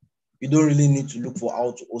it. You don't really need to look for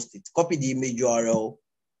how to host it. Copy the image URL,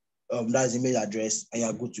 that's the email address, and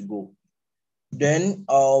you're good to go. Then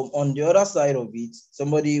on the other side of it,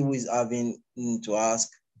 somebody who is having to ask,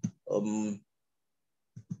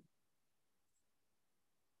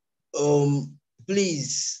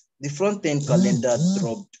 please, the front-end calendar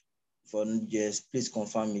dropped for Node.js. Please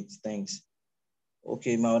confirm it. Thanks.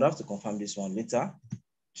 Okay, I would have to confirm this one later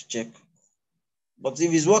to check. But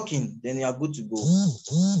if it's working, then you are good to go.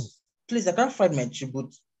 Please, I can't find my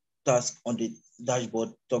tribute task on the dashboard.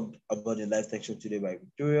 Talked about the live section today by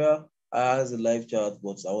Victoria. I asked the live chat,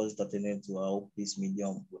 but I wasn't attending to help this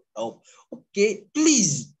medium help. Okay,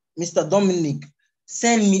 please, Mr. Dominic,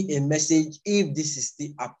 send me a message if this is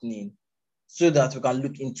still happening, so that we can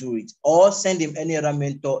look into it, or send him, any other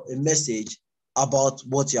mentor, a message about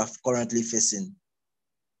what you are currently facing.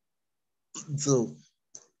 So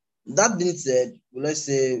that being said, let's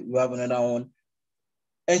say we have another one.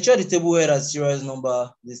 Ensure the table head has serial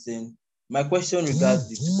number. This thing. My question regards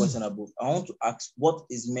the two questions above. I want to ask what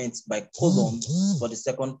is meant by column for the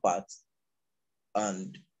second part,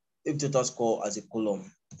 and if total score as a column,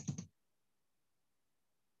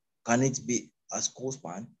 can it be as score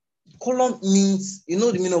span? Column means, you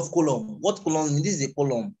know the meaning of column. What column means? This is a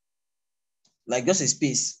column, like just a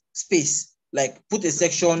space, like put a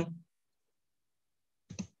section.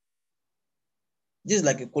 This is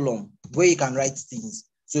like a column where you can write things.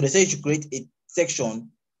 So they say you should create a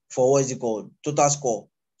section for, what is it called, total score.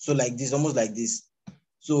 So like this, almost like this.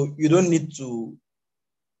 So you don't need to,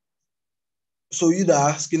 so you are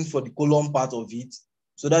asking for the column part of it.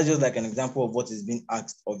 So that's just like an example of what is being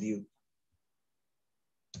asked of you.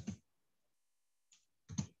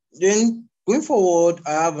 Then going forward,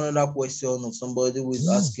 I have another question of somebody who is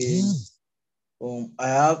asking, I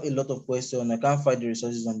have a lot of questions. I can't find the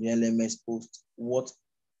resources on the LMS post. What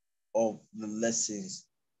of the lessons?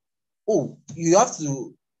 Oh, you have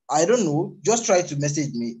to, I don't know, just try to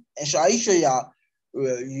message me. And are you sure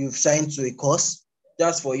you've signed to a course?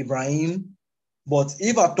 That's for Ibrahim. But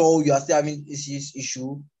if at all you are still having this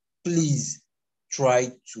issue, please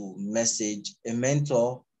try to message a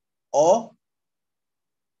mentor or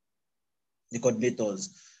the coordinators.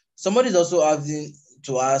 Somebody is also having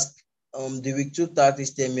to ask, the week 2 tag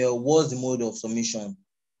HTML, what's the mode of submission?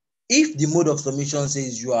 If the mode of submission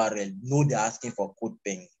says URL, no, they're asking for code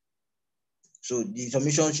peng. So the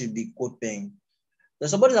submission should be code peng. Then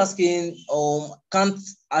somebody is asking, can't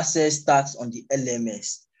access tags on the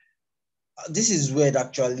LMS. This is weird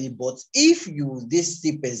actually, but if this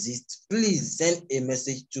still exists, please send a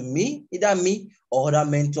message to me, either me or other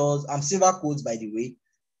mentors. I'm Sylvercodez, by the way.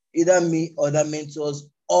 Either me, other mentors,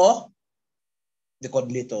 or the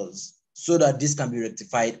coordinators, so that this can be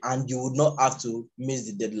rectified and you would not have to miss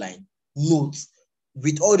the deadline. Note,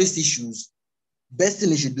 with all these issues, best thing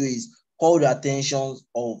you should do is call the attention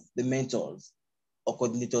of the mentors or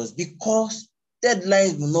coordinators, because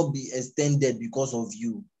deadlines will not be extended because of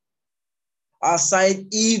you. Aside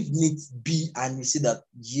if needs be, and you see that,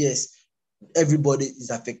 yes, everybody is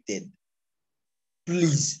affected,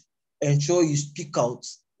 please ensure you speak out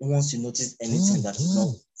once you notice anything that is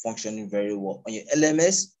not functioning very well on your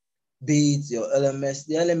LMS. Be it your LMS,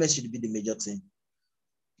 the LMS should be the major thing.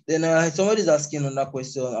 Then somebody is asking another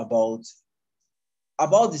question about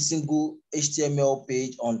the single HTML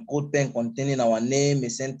page on CodePen containing our name, a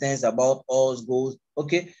sentence about us, goals.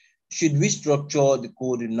 Okay, should we structure the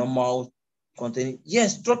code in normal containing?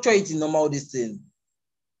 Yes, structure it in normal this thing.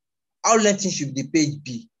 How lengthy should the page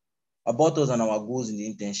be about us and our goals in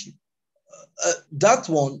the internship? That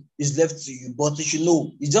one is left to you, but you should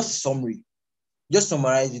know it's just a summary. Just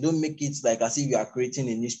summarize. You don't make it like as if you are creating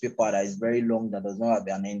a newspaper that is very long, that does not have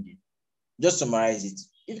an ending. Just summarize it.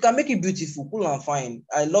 If you can make it beautiful, cool and fine.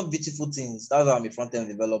 I love beautiful things. That's why I'm a front-end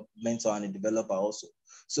development and a developer also.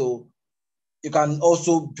 So you can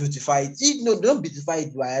also beautify it. Don't beautify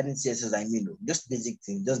it by adding CSS. Just basic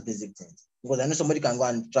things. Because I know somebody can go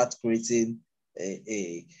and start creating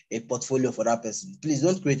a portfolio for that person. Please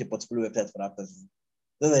don't create a portfolio website for that person.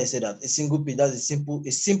 That's why I say that a single page. That's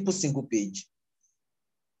a simple single page.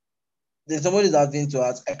 Then somebody is having to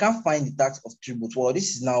ask, I can't find the tax of tribute. Well,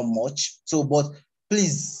 this is now much. So, but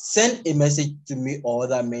please send a message to me or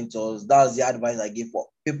other mentors. That's the advice I give for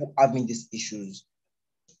people having these issues.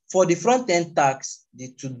 For the front-end tasks,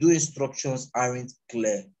 the to-do instructions aren't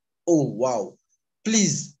clear. Oh, wow.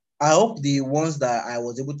 Please, I hope the ones that I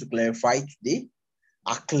was able to clarify today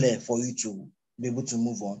are clear for you to be able to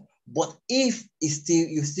move on. But if you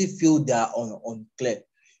still feel they are unclear,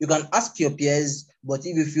 you can ask your peers, but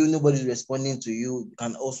if you feel nobody's responding to you, you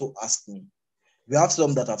can also ask me. We have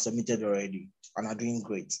some that have submitted already and are doing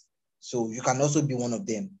great. So you can also be one of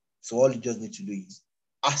them. So all you just need to do is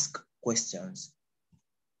ask questions.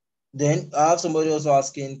 Then I have somebody also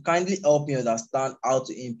asking, kindly help me understand how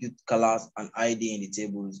to input colors and ID in the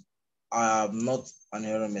tables. I have not an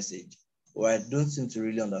error message. Well, I don't seem to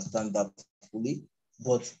really understand that fully.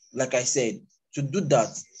 But like I said, to do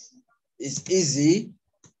that is easy.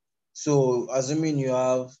 So assuming you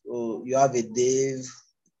have a div,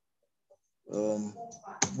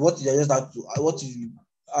 what you just have to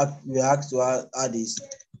have to add is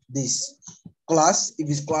this class. If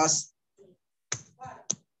it's class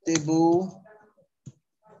table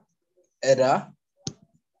header,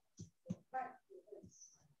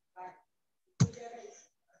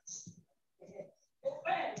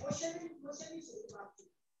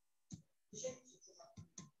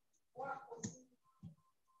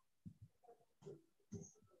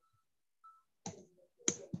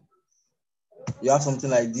 you have something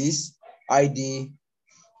like this, ID.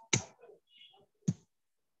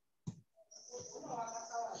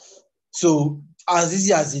 So as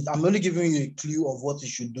easy as it, I'm only giving you a clue of what you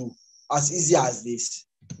should do. As easy as this.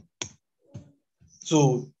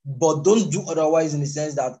 So, but don't do otherwise in the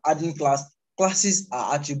sense that adding classes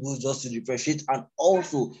are attributes just to differentiate and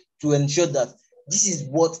also to ensure that this is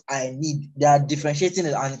what I need. They are differentiating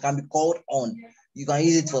it and it can be called on. You can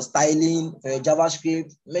use it for styling, for your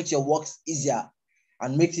JavaScript, makes your works easier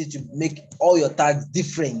and makes it to make all your tags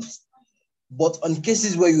different. But on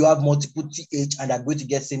cases where you have multiple TH and are going to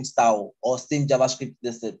get same style or same JavaScript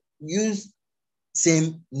listed, use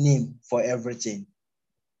same name for everything.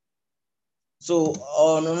 So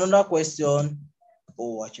on another question,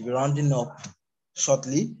 I should be rounding up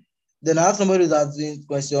shortly. Then I have somebody who's asking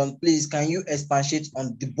question, please, can you expatiate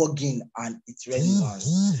on debugging and its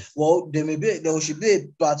relevance? Well, there should be a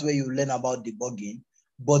part where you learn about debugging,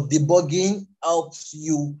 but debugging helps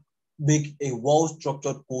you make a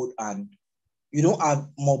well-structured code and you don't have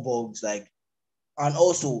more bugs and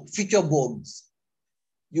also feature bugs.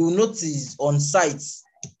 You will notice on sites,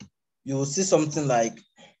 you will see something like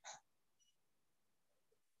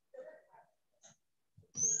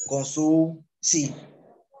console. See,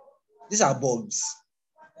 these are bugs.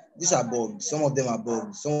 These are bugs. Some of them are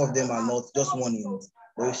bugs. Some of them are not, just warnings.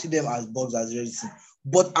 But you see them as bugs as you see.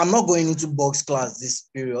 But I'm not going into bugs class this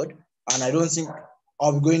period, and I don't think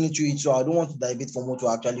I'll be going into it. So I don't want to dive it from what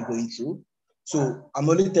we're actually going through. So I'm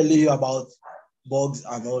only telling you about bugs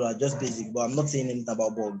and all that, just basic. But I'm not saying anything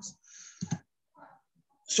about bugs.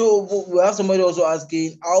 So we have somebody also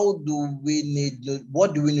asking, what do we need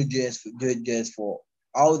JS for?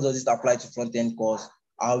 How does it apply to front-end course?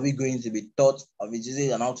 Are we going to be taught of it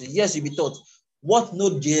and how to? Yes, you'll be taught. What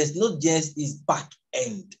Node.js? Node.js is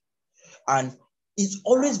back-end. And it's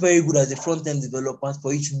always very good as a front-end developer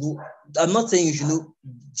for you to know. I'm not saying you should know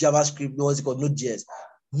JavaScript, what's it called, Node.js.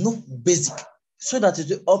 No basic, so that it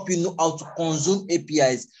will help you know how to consume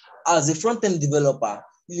APIs. As a front-end developer,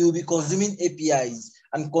 you'll be consuming APIs.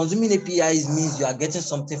 And consuming APIs means you are getting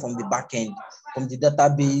something from the backend, from the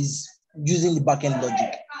database, using the backend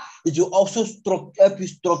logic. It will also help you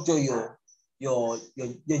structure your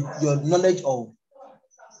knowledge of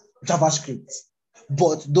JavaScript.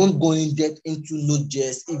 But don't go in depth into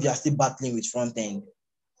Node.js if you are still battling with front end.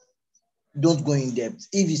 Don't go in depth.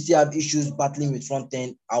 If you still have issues battling with front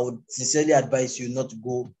end, I would sincerely advise you not to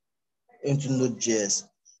go into Node.js.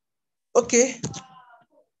 Okay.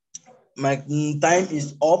 My time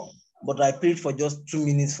is up, but I prayed for just 2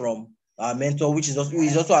 minutes from our mentor, who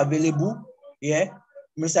is also available. Yeah.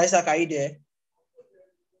 Mr. Isiaka, are you there?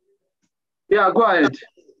 Yeah, go ahead.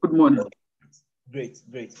 Good morning. Great.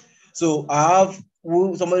 So I have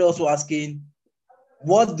somebody also asking,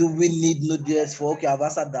 what do we need Node.js for? Okay, I've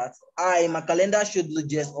answered that. My calendar showed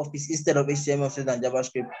Node.js Office instead of HTML and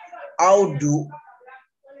JavaScript.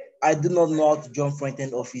 I do not know how to join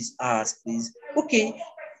front-end Office. Please. Okay,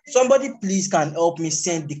 somebody please can help me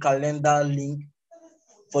send the calendar link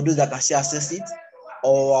for those that can see access it,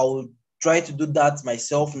 or I will try to do that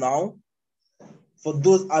myself now. For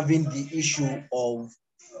those having the issue of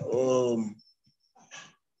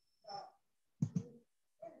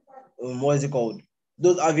what is it called?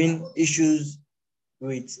 Those having issues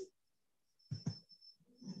with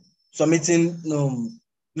submitting,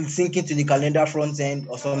 syncing to the calendar front end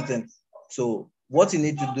or something. So what you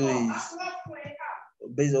need to do is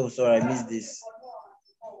Oh, sorry, I missed this.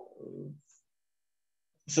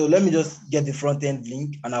 So let me just get the front end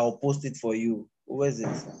link and I'll post it for you. Where is it?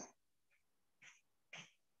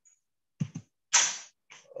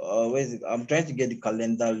 Where is it? I'm trying to get the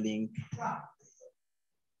calendar link.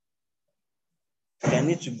 I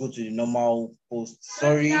need to go to the normal post.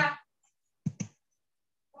 Sorry.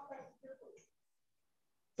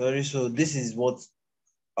 So this is what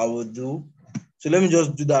I will do. So let me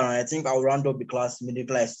just do that. And I think I'll round up the class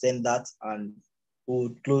immediately. I send that and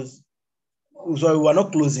we'll close. Oh, sorry, we're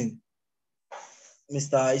not closing.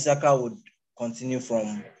 Mr. Isiaka would continue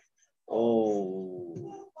from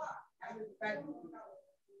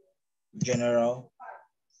general.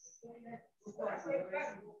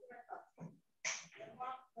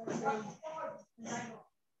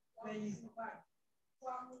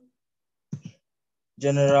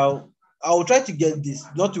 General, I will try to get this,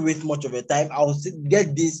 not to waste much of your time. I will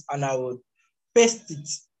get this and I will paste it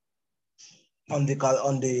on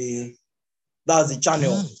that's the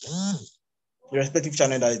channel, the respective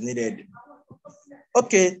channel that is needed.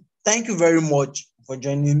 Okay, thank you very much for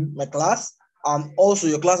joining my class. Also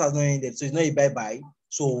your class has not ended, so it's not a bye-bye.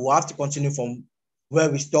 So we'll have to continue from where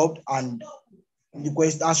we stopped and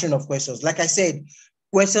the answering of questions. Like I said,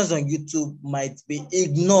 questions on YouTube might be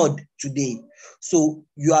ignored today. So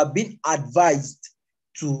you are being advised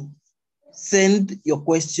to send your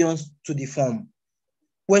questions to the form.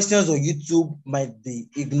 Questions on YouTube might be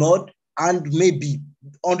ignored and maybe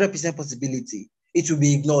 100% possibility it will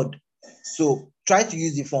be ignored. So try to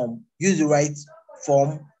use the form, use the right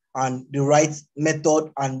form and the right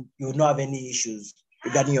method, and you will not have any issues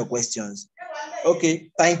regarding your questions.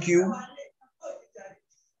 Okay, thank you.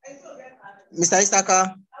 Mr.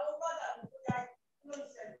 Isiaka,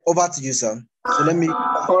 over to you, sir. So let me.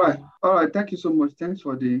 All right. Thank you so much. Thanks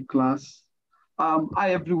for the class.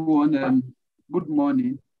 Hi everyone. Good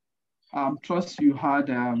morning. Trust you had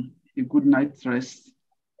a good night's rest.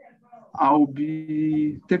 I'll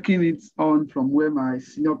be taking it on from where my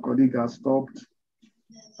senior colleague has stopped.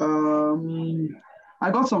 I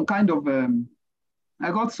got some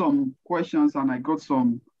I got some questions and I got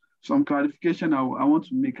some clarification I want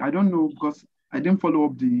to make. I don't know because I didn't follow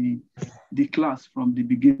up the class from the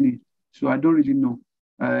beginning, so I don't really know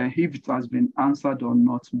if it has been answered or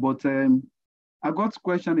not. But I got a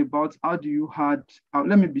question about how do you had.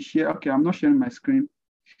 Let me be share. Okay, I'm not sharing my screen.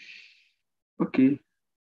 Okay,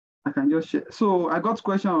 I can just share. So I got a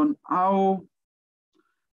question on how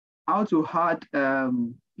to add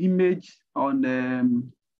image on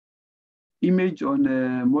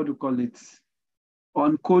what do you call it,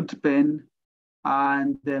 on CodePen.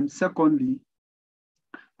 And secondly,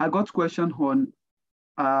 I got question on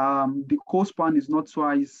the co-span is not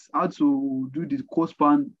twice, how to do the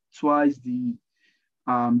co-span twice the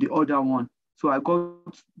other one. So I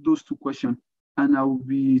got those two questions and I'll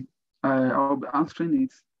be answering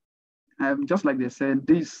it. Just like they said,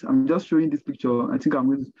 I'm just showing this picture. I think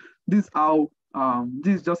this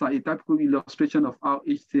is just a typical illustration of how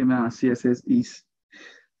HTML and CSS is.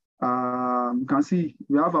 You can see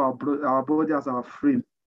we have our body as our frame.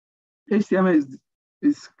 HTML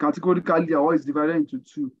is categorically always divided into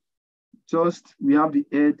two. Just we have the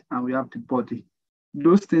head and we have the body.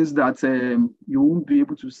 Those things that you won't be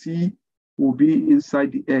able to see will be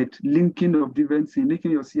inside the head. Linking of different things,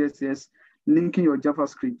 linking your CSS, linking your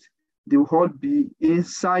JavaScript, they will all be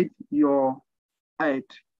inside your head.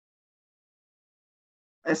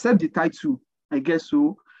 Except the title, I guess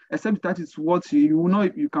so. Except that is what you know,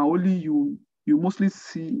 you can only you mostly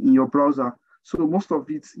see in your browser. So most of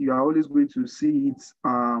it, you are always going to see it.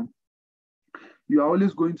 You are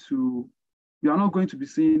not going to be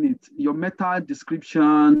seeing it. Your meta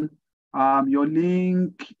description, your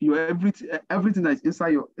link, your everything that is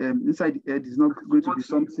inside your inside the head is not going to be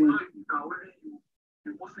something.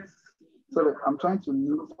 Sorry, I'm trying to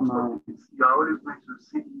mute my. You are always going to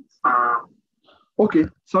see it. Okay,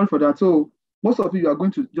 sorry for that. So most of you are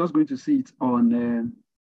just going to see it on.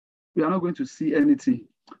 We are not going to see anything.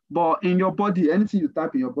 But in your body, anything you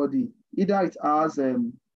type in your body, either it has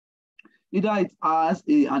an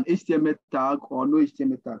HTML tag or no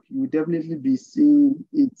HTML tag, you will definitely be seeing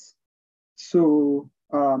it. So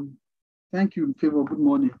thank you, Favor. Good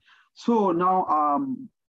morning. So now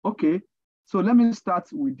okay. So let me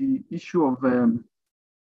start with the issue of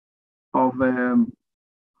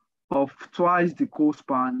twice the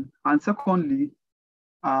co-span. And secondly,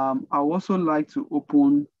 I would also like to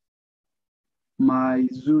open my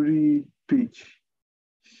Zuri page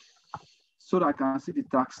so that I can see the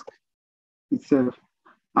task itself.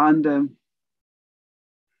 And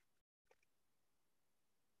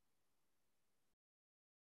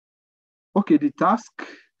Okay, the task.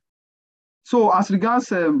 So as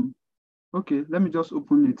regards, okay, let me just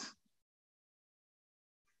open it.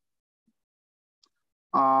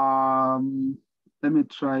 Let me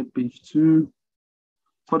try page 2.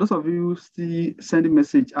 For those of you still sending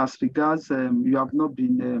message as regards you have not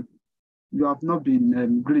been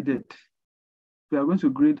graded. We are going to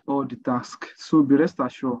grade all the tasks, so be rest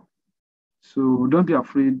assured. So don't be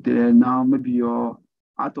afraid now. Maybe you're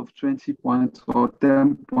out of 20 points or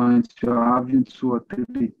 10 points, you're having 2 or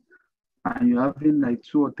 3, and you're having like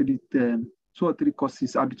 2 or 3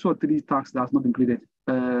 courses. I'll be 2 or 3 tasks that's not been graded.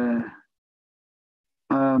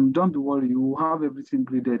 Don't worry, you will have everything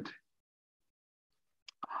graded.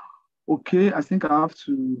 Okay, I think I have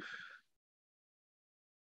to.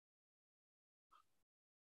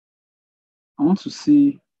 I want to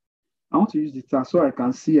use the task so I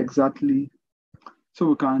can see exactly.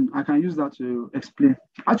 So I can use that to explain.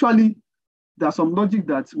 Actually, there's some logic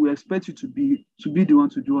that we expect you to be the one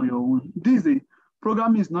to do on your own.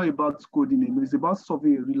 Programming is not about coding alone, it's about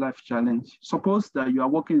solving a real life challenge. Suppose that you are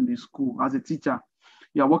working in a school as a teacher,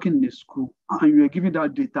 you are working in a school and you are giving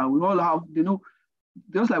that data. We all have,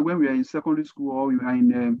 just like when we are in secondary school or we are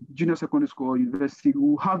in junior secondary school or university,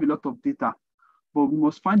 we have a lot of data, but we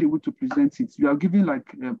must find a way to present it. You are giving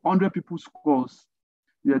like 100 people scores.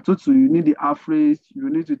 You are told you need the average, you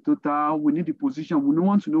need the total, we need the position. We don't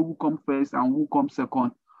want to know who comes first and who comes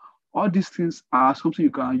second. All these things are something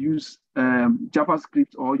you can use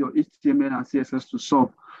JavaScript or your HTML and CSS to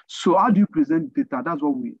solve. So how do you present data? That's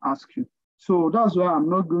what we ask you. So that's why I'm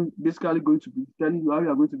not basically going to be telling you how you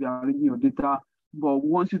are going to be arranging your data, but we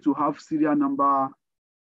want you to have serial number.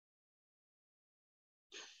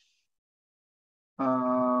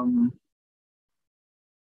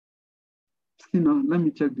 Let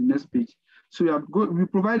me check the next page. So we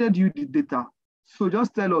provided you the data. So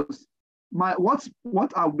just tell us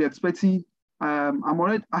what I'll be expecting. I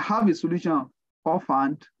have a solution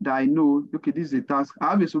offhand that I know, okay, this is a task.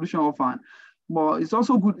 I have a solution offhand, but it's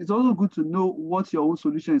also good to know what your own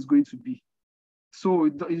solution is going to be. So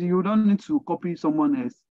you don't need to copy someone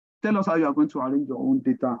else. Tell us how you are going to arrange your own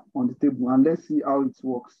data on the table, and let's see how it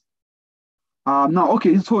works. Now,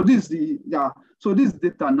 okay, so this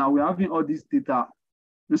data now, we're having all this data.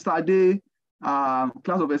 Mr. Ade,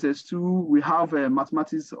 class of SS2, we have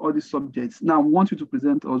mathematics, all these subjects. Now, we want you to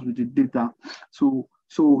present us with the data. So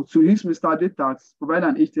to use Mr. Ade tags, provide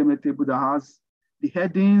an HTML table that has the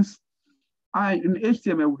headings. In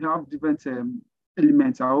HTML, we have different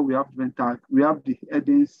elements, we have different tags. We have the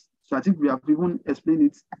headings. So I think we have even explained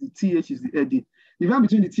it. The TH is the heading. The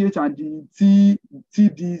difference between the TH and the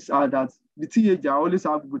TDs are that the TH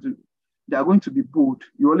they are going to be bold.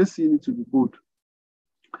 You always see it to be bold.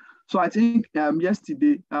 So I think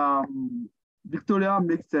yesterday, Victoria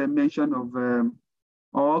makes a mention of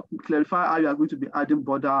or clarify how you are going to be adding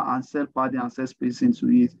border and cell padding and cell spacing to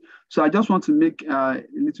it. So I just want to make a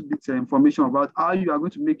little bit information about how you are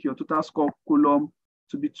going to make your total score column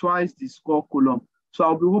to be twice the score column. So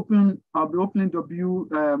I'll be opening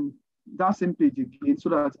that same page again, so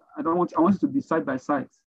that I want it to be side by side.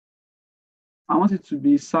 I want it to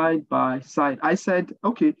be side by side. I said,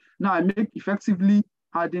 okay, now I make effectively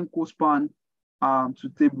adding co-span to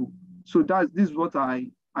table. So this is what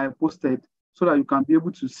I posted so that you can be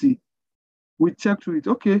able to see. We check through it.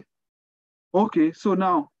 Okay. So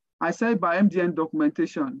now I said by MDN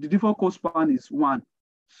documentation, the default co-span is 1.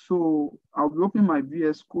 So I'll be opening my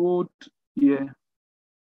VS Code here.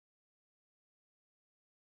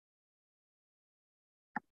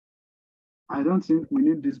 I don't think we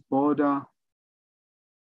need this border.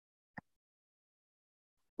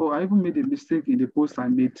 Oh, I even made a mistake in the post I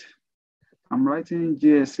made. I'm writing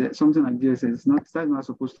JSS, something like JSS. That's not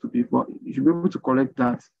supposed to be, but you should be able to correct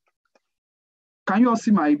that. Can you all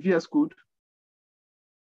see my VS Code?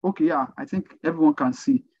 Okay, yeah, I think everyone can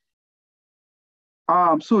see.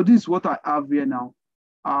 So this is what I have here now.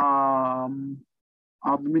 I'll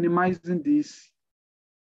be minimizing this,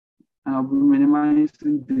 and I'll be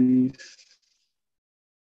minimizing this.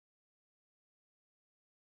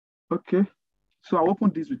 Okay, so I'll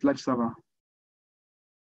open this with live server.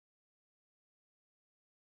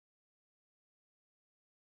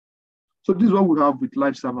 So this is what we have with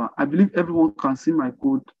live server. I believe everyone can see my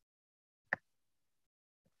code.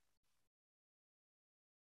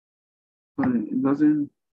 Sorry, it doesn't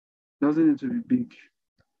need to be big.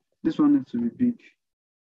 This one needs to be big.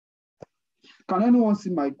 Can anyone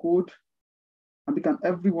see my code? And can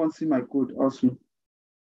everyone see my code also?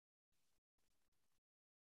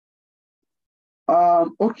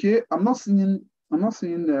 Okay, I'm not seeing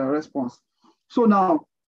the response. So now,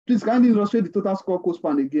 please kindly illustrate the total score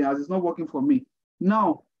co-span again, as it's not working for me.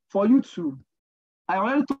 Now, for you to, I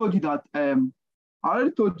already told you that, I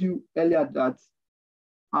already told you earlier that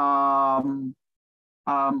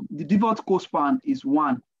the default code span is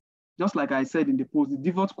 1. Just like I said in the post, the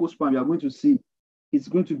default code span we are going to see is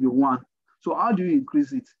going to be 1. So how do you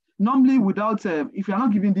increase it? Normally, without, if you are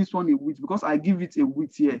not giving this one a width, because I give it a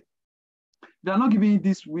width here, they are not giving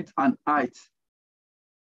this width and height.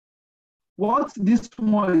 What this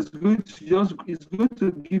one is going to just is going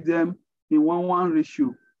to give them a 1:1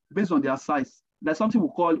 ratio based on their size. There's something we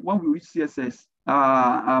call, when we reach CSS,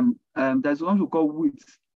 there's something we call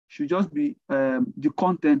width. Should just be the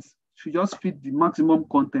contents should just fit the maximum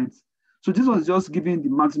content. So this one is just giving the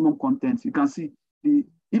maximum content. You can see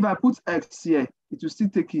if I put X here, it will still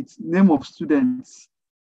take it. Name of students.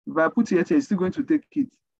 If I put it here, it's still going to take it.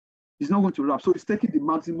 It's not going to wrap. So it's taking the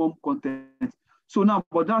maximum content. So now,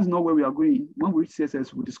 but that's not where we are going. When we reach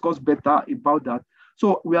CSS, we'll discuss better about that.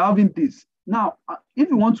 So we are having this. Now, if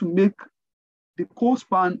you want to make the code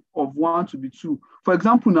span of 1 to be 2, for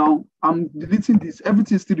example, now I'm deleting this,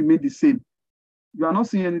 everything still remains the same. You are not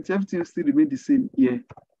seeing anything, everything still remains the same here.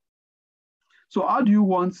 So how do you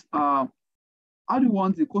want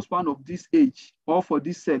the code span of this age or for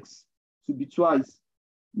this sex to be twice?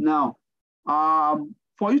 Now,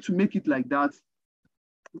 for you to make it like that,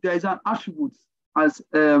 there is an attribute. As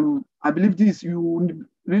I believe this, you will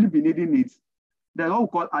really be needing it. There's what we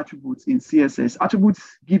call attributes in CSS.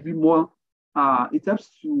 Attributes give you more, it helps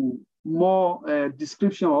to more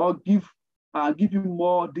description, or give you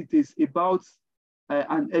more details about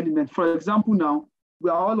an element. For example, now we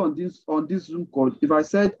are all on this Zoom call. If I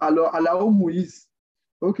said allow Muiz,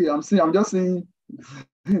 okay, I'm just saying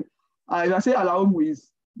if I say allow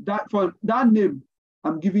Muiz, that for that name,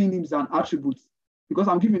 I'm giving him an attribute. Because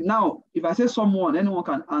I'm giving now, if I say someone, anyone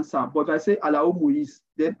can answer. But if I say Alao Muiz,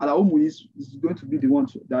 then Alao Muiz is going to be the one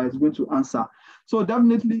that is going to answer. So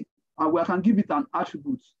definitely, we can give it an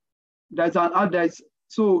attribute.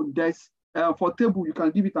 For table, you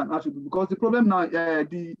can give it an attribute, because the problem now,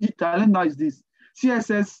 the challenge now is this: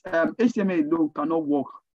 CSS, HTML alone cannot work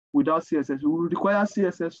without CSS. We will require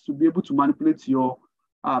CSS to be able to manipulate your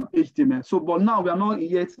HTML. So, but now we are not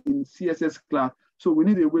yet in CSS class, so we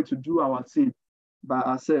need a way to do our thing by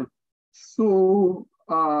ourselves. So,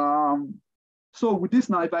 so with this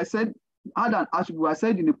now, if I said add an attribute, I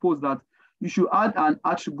said in the post that you should add an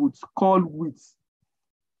attribute called width,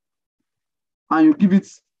 and you give it.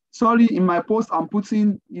 Sorry, in my post, I'm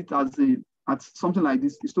putting it as something like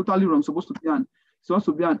this. It's totally wrong. It's supposed to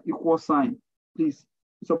be an equal sign. Please,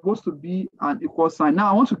 it's supposed to be an equal sign.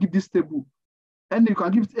 Now I want to give this table, and you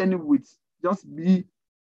can give it any width. Just be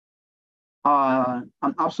an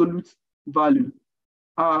absolute value.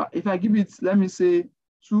 If I give it, let me say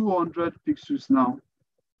 200 pixels now.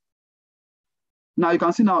 Now you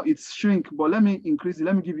can see now it's shrink, but let me increase it.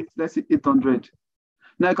 Let me give it, let's say 800.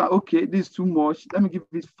 Now I can, okay, this is too much. Let me give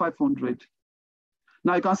it 500.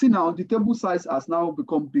 Now you can see now the table size has now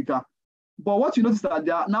become bigger. But what you notice that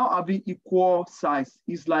they are now having equal size.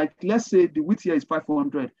 Is like, let's say the width here is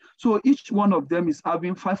 500. So each one of them is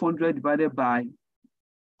having 500 divided by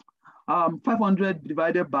 500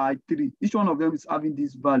 divided by 3. Each one of them is having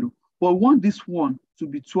this value. But we want this one to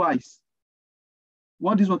be twice.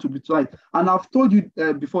 And I've told you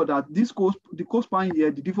before that the code span here,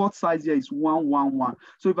 the default size here is 111.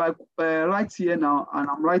 So if I write here now, and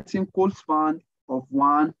I'm writing code span of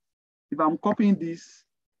 1, if I'm copying this,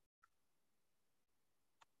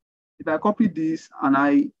 if I copy this and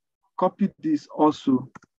I copy this also,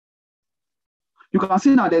 you can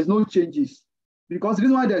see now there's no changes. Because the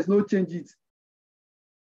reason why there's no changes,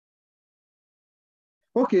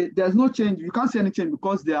 okay, there's no change. You can't see any change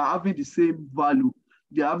because they are having the same value.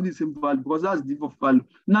 They are having the same value because that's the default value.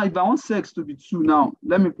 Now, if I want sex to be 2 now,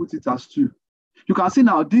 let me put it as 2. You can see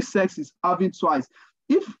now this sex is having twice.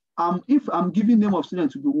 If I'm giving name of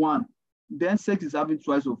student to be 1, then sex is having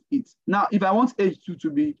twice of it. Now, if I want age 2 to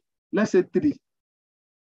be, let's say 3.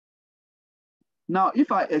 Now,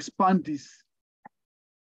 if I expand this,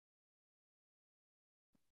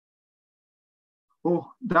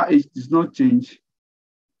 oh, that age does not change.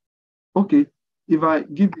 Okay, if I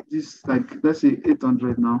give this, like, let's say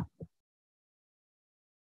 800 now,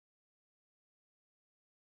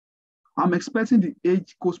 I'm expecting the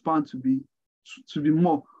age code span to be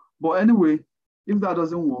more. But anyway, if that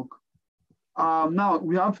doesn't work, now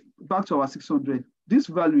we have back to our 600. This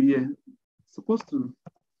value here is supposed to,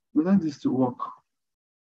 we want this to work.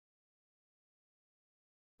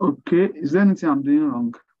 Okay, is there anything I'm doing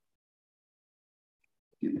wrong?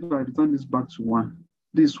 If I return this back to 1,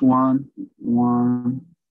 this 1, 1,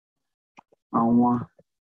 and 1.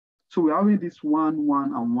 So we're having this 1,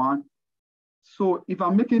 1, and 1. So if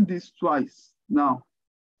I'm making this twice now,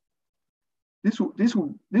 this will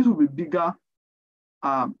be bigger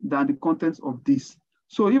than the contents of this.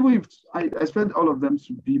 So even if I expect all of them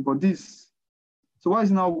to be, but this, so why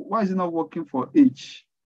is it not working for H?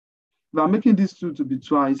 If I'm making these two to be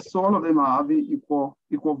twice, so all of them are having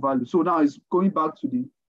equal value. So now it's going back to the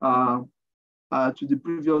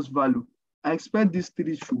previous value. I expect these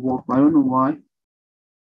three should work, but I don't know why.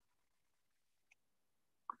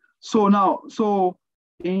 So now,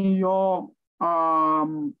 in your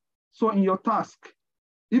task,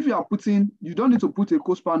 if you are putting, you don't need to put a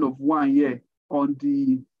cospan of 1 here on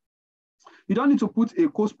the, you don't need to put a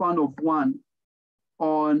cospan of 1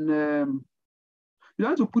 on, you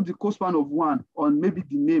don't need to put the cospan of 1 on maybe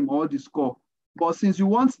the name or the score. But since you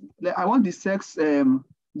want, like, I want the sex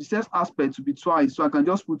aspect to be twice, so I can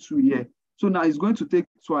just put 2 here. So now it's going to take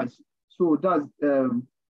twice. So that's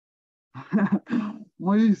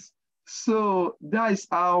Moise. So that is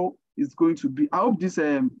how it's going to be. I hope this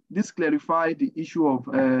clarified the issue of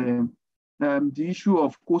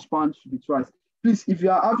cospan should be twice. Please, if you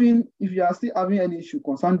are still having any issue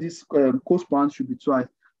concerning this cospan should be twice,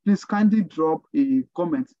 please kindly drop a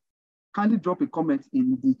comment. Kindly drop a comment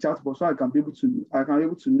in the chat box so I can be able to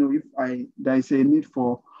know if there is a need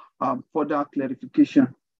for further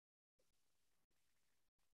clarification.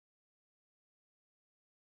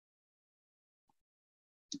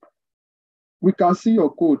 We can see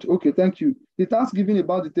your code. Okay, thank you. The task given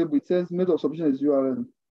about the table, it says method of submission is URL.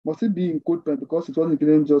 Must it be in CodePen because it wasn't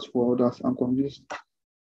given just for others? I'm confused.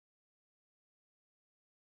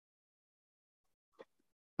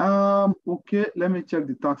 Okay, let me check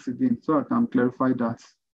the task again so I can clarify that.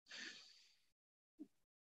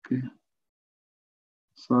 Okay.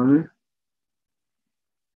 Sorry.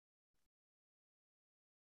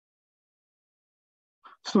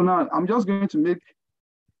 So now I'm going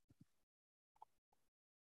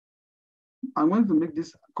to make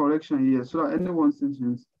this correction here so that anyone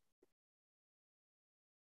sees.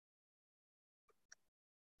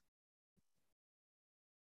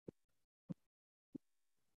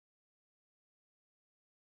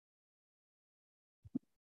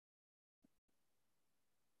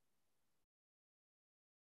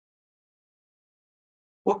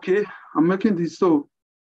 Okay, I'm making this so.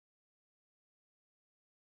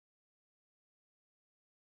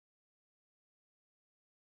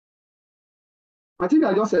 I think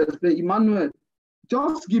I just explained, Emmanuel,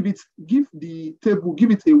 just give the table,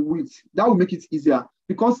 give it a width. That will make it easier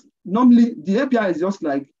because normally the API is just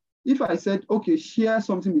like, if I said, okay, share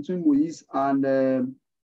something between Moise and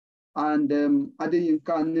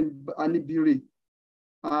Adeyinka and Ibiri.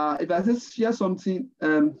 If I say share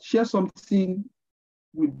something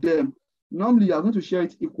with them, normally you are going to share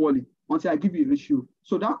it equally until I give you a ratio.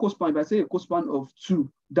 So that cospan, if I say a cospan of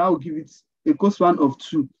 2, that will give it a cospan of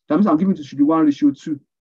 2. That means I'm giving it should be 1:2.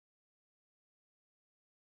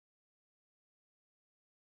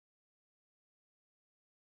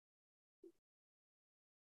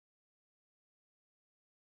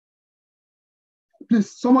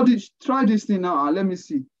 Please, somebody try this thing now and let me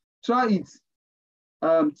see. Try it.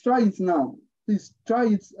 Try it now. Please try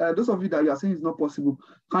it. Those of you that you are saying it's not possible,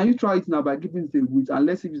 can you try it now by giving it a width and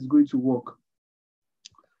let's see if it's going to work.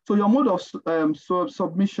 So your mode of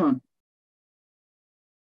submission.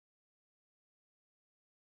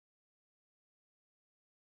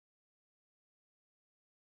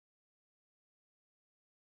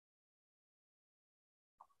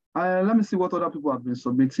 Let me see what other people have been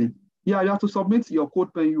submitting. Yeah, you have to submit your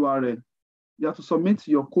CodePen URL. You have to submit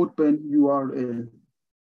your CodePen URL.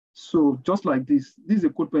 So just like this is a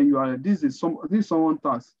CodePen URL. This is someone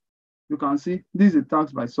task. You can see this is a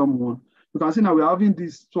task by someone. You can see now we're having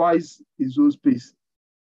this twice in zone space.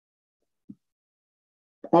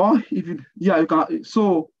 Or if it, yeah, you can.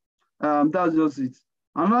 So that's just it.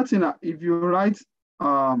 Another thing, if you write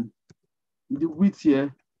the width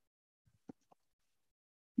here,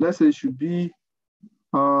 let's say it should be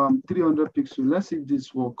 300 pixels. Let's see if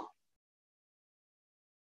this work.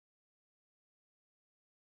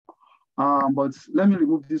 But let me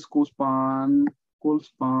remove this cospan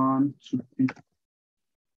to be.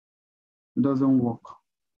 It doesn't work.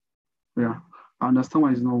 Yeah, I understand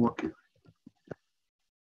why it's not working.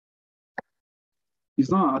 It's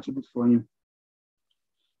not an attribute for him.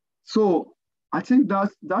 So I think that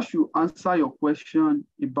should answer your question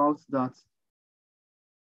about that.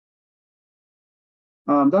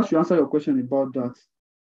 That should answer your question about that.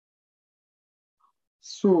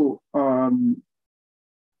 So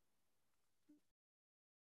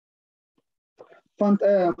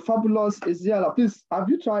fabulous Isiaka, please have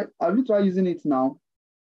you tried using it now?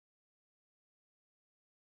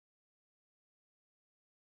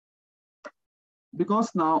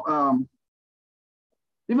 because now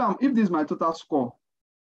if this is my total score,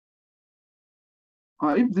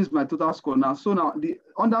 if this is my total score now, so now the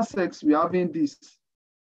under sex we're having this.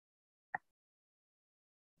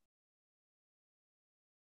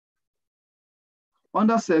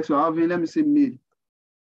 Under sex we're having, let me say male.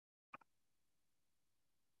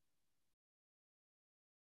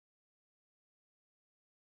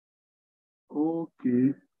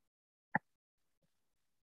 Okay.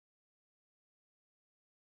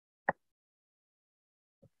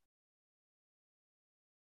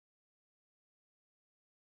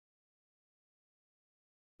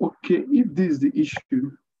 Okay, if this is the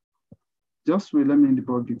issue, just wait, let me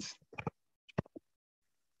debug it.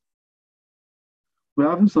 We're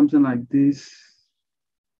having something like this.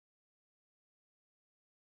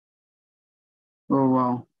 Oh,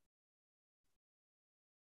 wow.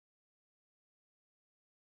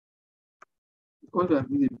 All that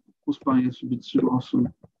really postpone should be too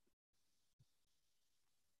awesome.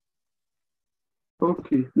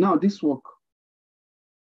 Okay, now this work.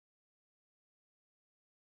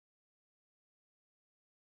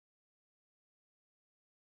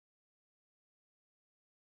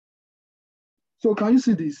 So can you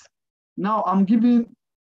see this? Now I'm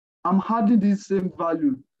adding this same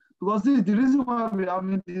value because the reason why we're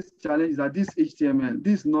having this challenge is that this HTML,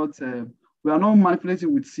 this is not, we are not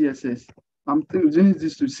manipulating with CSS. I'm changing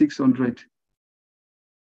this to 600.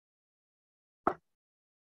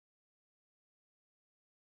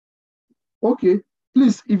 Okay,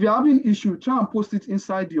 please, if you're having issue, try and post it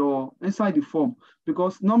inside the form,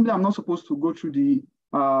 because normally I'm not supposed to go through the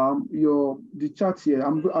chat here.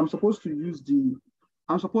 I'm supposed to use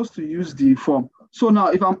the form. So now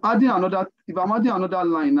if I'm adding another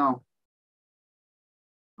line now,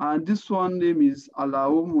 and this one name is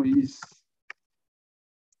Alao Moise.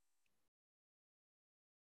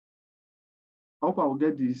 I hope I will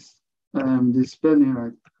get this the spelling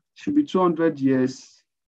right. Should be 200 years,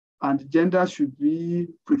 and gender should be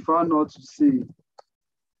prefer not to say.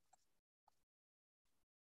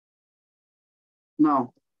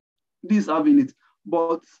 Now, this having it,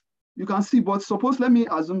 but you can see, but suppose let me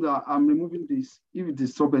assume that I'm removing this. If it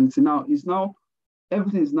is stop anything now,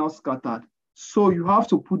 everything is now scattered. So you have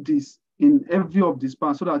to put this in every of the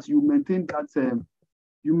span so that you maintain that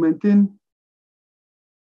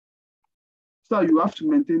so you have to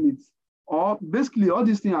maintain it. Or basically all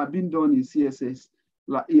these things have been done in CSS.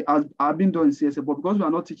 Like it has been done in CSS, but because we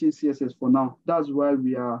are not teaching CSS for now, that's why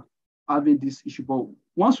we are having this issue. But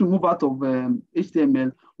once we move out of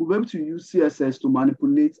HTML, we'll be able to use CSS to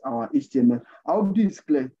manipulate our HTML. I hope this is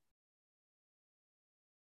clear.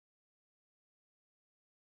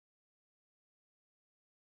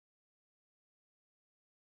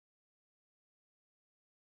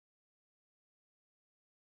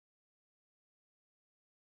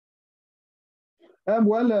 I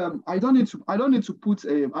don't need to put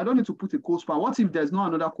a code span. What if there's no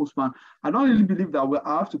another code span? I don't really believe that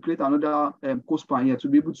I have to create another code span here to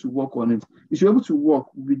be able to work on it. You should be able to work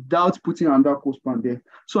without putting another code span there.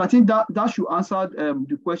 So I think that should answer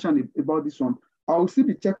the question about this one. I will still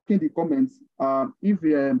be checking the comments. If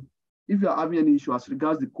you are having any issue as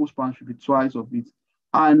regards the code span, should be twice of it.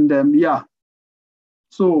 And yeah,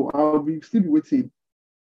 so I'll still be waiting.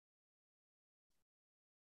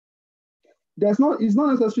 It's not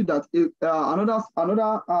necessary that another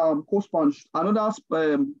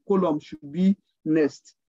column should be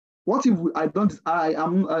next. What if I don't have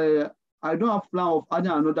plan of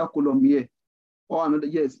adding another column here or another?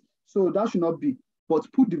 Yes, so that should not be,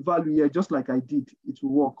 but put the value here just like I did, it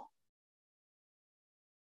will work.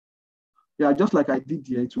 Yeah, just like I did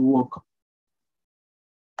here, it will work.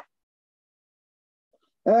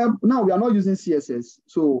 Now we are not using CSS,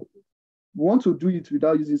 so we want to do it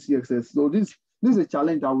without using CSS. So this is a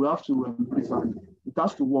challenge that we have to embrace, and it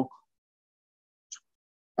has to work.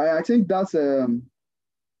 I think that's that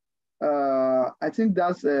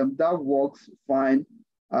works fine.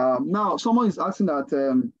 Now someone is asking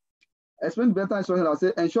that explain better instruction that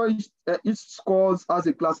say ensure each scores as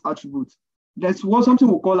a class attribute. That's something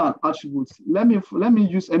we call an attribute. Let me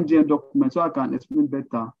use MDN document so I can explain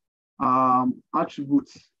better.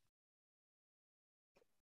 Attributes.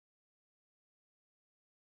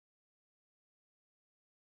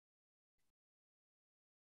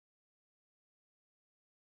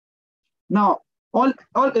 Now, all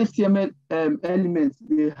HTML elements,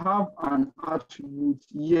 they have an attribute.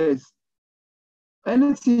 Yes.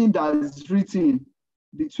 Anything that is written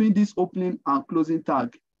between this opening and closing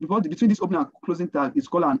tag, between this opening and closing tag is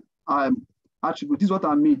called an attribute. This is what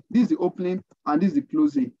I mean. This is the opening and this is the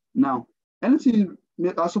closing. Now, anything,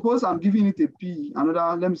 I suppose I'm giving it a P,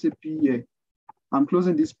 let me say P here. I'm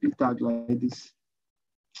closing this p tag like this.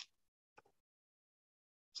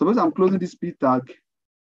 Suppose I'm closing this p tag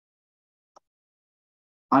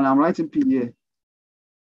and I'm writing p here.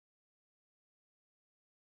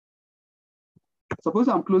 Suppose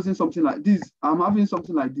I'm closing something like this. I'm having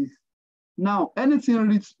something like this. Now,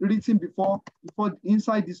 anything written before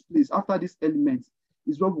inside this place, after this element,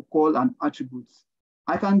 is what we call an attribute.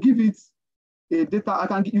 I can give it a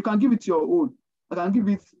data. You can give it your own. I can give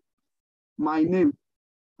it my name.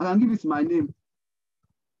 I can give it my name.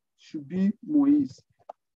 Should be Moise.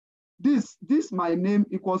 This my name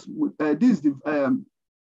equals this is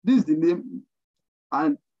the name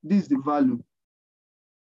and this is the value.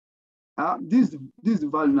 This is the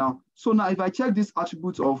value now. So now if I check this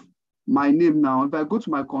attribute of my name now, if I go to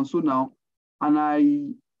my console now and I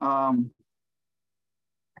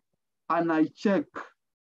check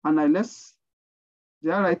and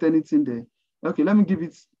did I write anything there? Okay, let me give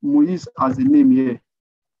it Moise as a name here.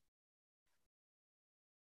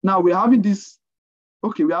 Now we're having this,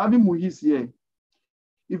 okay, we're having Moise here.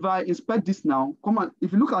 If I inspect this now, come on,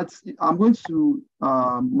 if you look at, I'm going to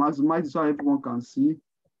maximize it so everyone can see.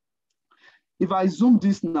 If I zoom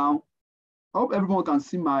this now, I hope everyone can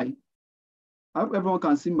see my my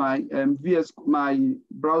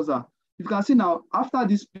browser. You can see now, after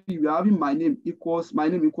this P, we're having my name equals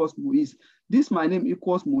Moise. This my name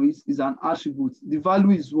equals Moise is an attribute. The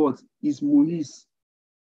value is what? Is Moise.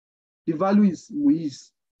 The value is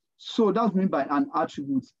Moise. So that's meant by an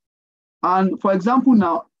attribute. And for example,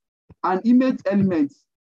 now, an image element,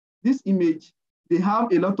 this image, they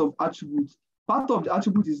have a lot of attributes. Part of the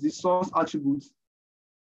attribute is the source attribute.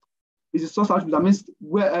 It's a source attribute. That means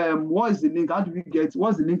what is the link? How do we get?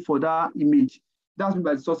 What's the link for that image? That's meant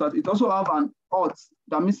by the source attribute. It also have an auth.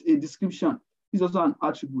 That means a description. It's also an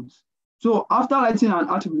attribute. So after writing an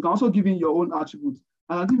attribute, you can also give in your own attribute.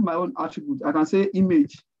 I can give my own attribute. I can say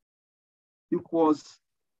image equals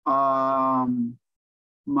my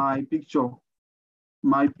picture,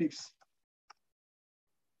 my pics.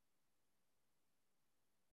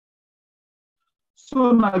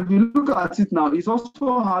 So now if you look at it now, it's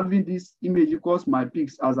also having this image equals my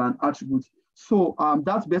pics as an attribute. So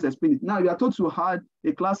that's best explained it. Now you are told to add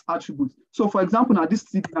a class attribute. So for example, now this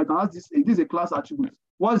CD, I can ask this is a class attribute.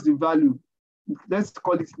 What's the value? Let's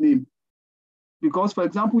call it name. Because for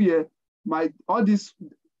example here, this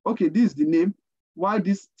is the name. Why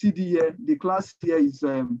this TD here, the class here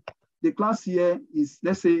is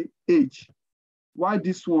let's say age. Why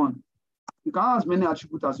this one? You can have as many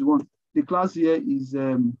attributes as you want. The class here is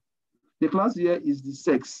the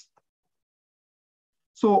sex.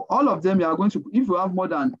 So all of them you are going to, if you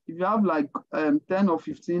have like 10 or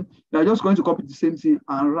 15, you are just going to copy the same thing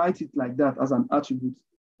and write it like that as an attribute.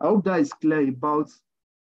 I hope that is clear about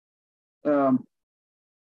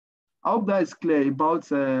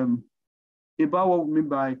what we mean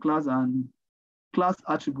by class and class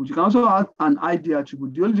attribute. You can also add an ID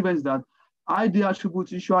attribute. The only difference is that ID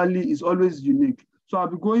attribute usually is always unique. So I'll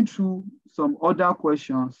be going through some other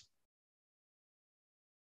questions.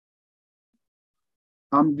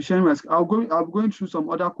 I'll be going through some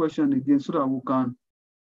other questions again so that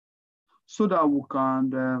we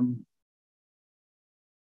can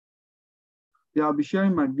I'll be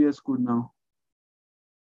sharing my VS Code now.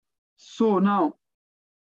 So now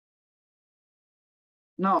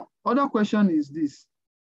other question is this.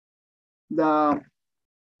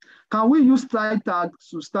 Can we use style tags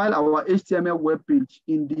to style our HTML web page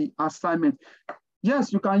in the assignment?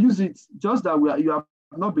 Yes, you can use it, just that you have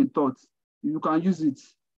not been taught. You can use it,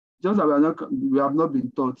 just that we have not been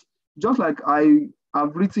taught. Just like I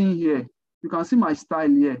have written here, you can see my style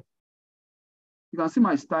here. You can see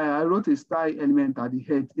my style. I wrote a style element at the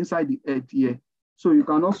head, inside the head here. So you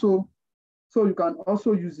can also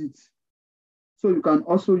use it.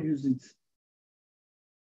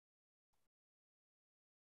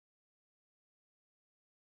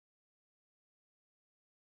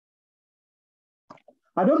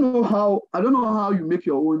 I don't know how you make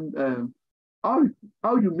your own how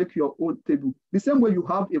you make your own table. The same way you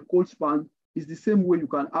have a code span is the same way you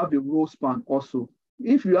can have a row span also.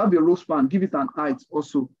 If you have a row span, give it an height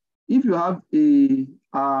also. If you have a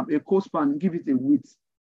code span, give it a width.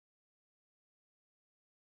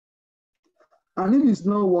 And if it's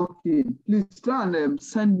not working, please try and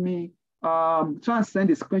send me try and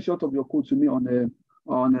send a screenshot of your code to me on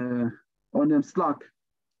Slack.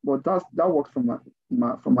 But that works from my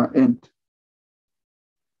end.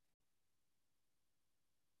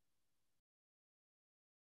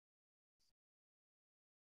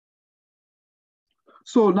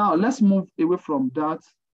 So now let's move away from that.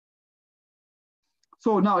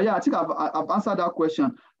 So now, yeah, I think I've answered that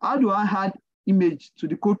question. How do I add image to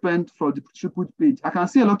the CodePen for the throughput page. I can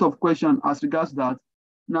see a lot of questions as regards that.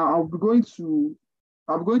 Now I'll be going to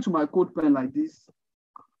my CodePen like this.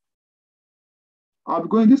 I'll be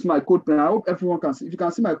going, this is my CodePen. I hope everyone can see. If you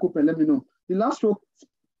can see my CodePen, let me know. The last row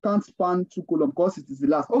can't span 2 columns because it is the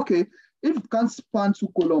last. Okay, if it can't span 2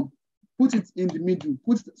 columns, put it in the middle,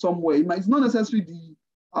 put it somewhere. It's not necessary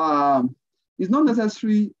it's not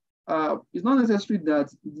necessary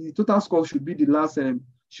that the total score should be the last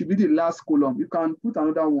column. You can put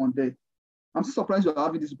another one there. I'm so surprised you're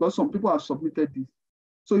having this because some people have submitted this.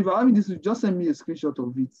 So if you're having this, you just send me a screenshot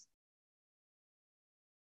of it.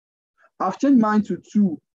 I've changed mine to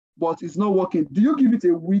 2, but it's not working. Do you give it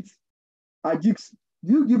a width? Ajix,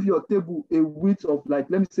 do you give your table a width of, like,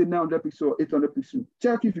 let me say 900 pixels or 800 pixels?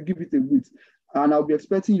 Check if you give it a width, and I'll be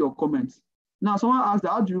expecting your comments. Now, someone asked,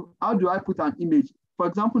 how do I put an image? For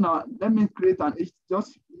example, now let me create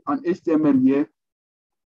just an HTML here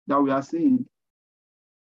that we are seeing.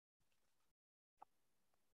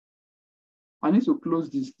 I need to close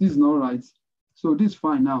this. This is not right. So this is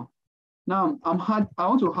fine now. Now I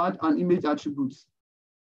want to add an image attribute.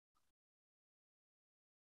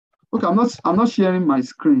 Okay, I'm not sharing my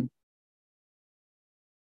screen.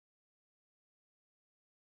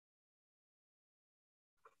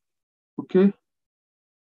 Okay.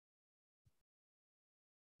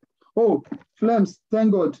 Oh, Flems,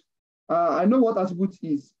 thank God. I know what attribute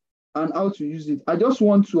is and how to use it. I just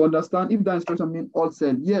want to understand if that instruction means all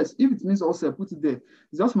cell. Yes, if it means all cell, put it there.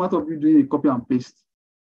 It's just a matter of you doing a copy and paste.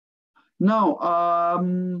 Now,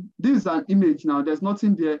 this is an image now. There's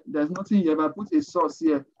nothing there. There's nothing here. If I put a source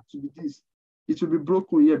here to be this, it will be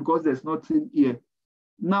broken here because there's nothing here.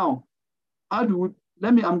 Now, I'm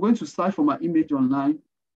going to search for my image online.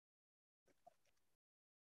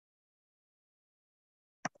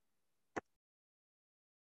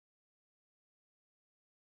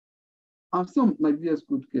 I'm still on my VS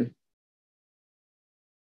Code here.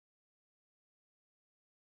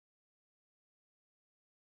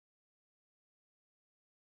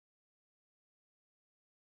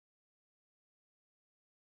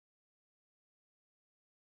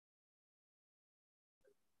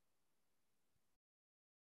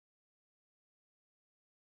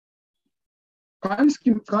 Can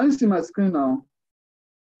you see my screen now?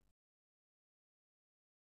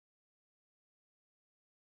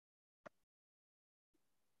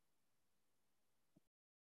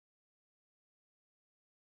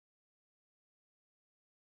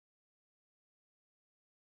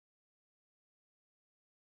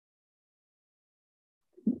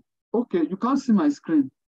 Okay, you can't see my screen.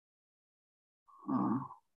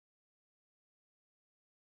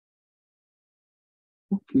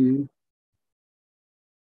 Okay.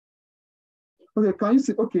 Okay, can you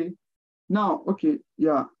see? Okay. Now, okay,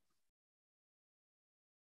 yeah.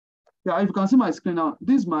 Yeah, if you can see my screen now, if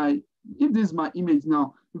this is my image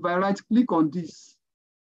now, if I right click on this,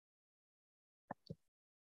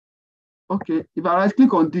 okay, if I right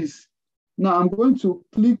click on this, now I'm going to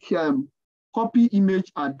click copy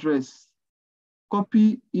image address.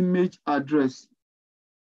 Copy image address.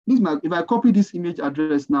 If I copy this image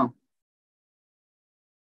address now.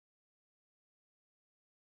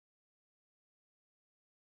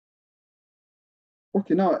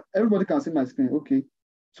 Okay, now everybody can see my screen. Okay.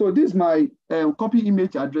 So this is my copy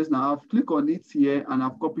image address now. I've clicked on it here and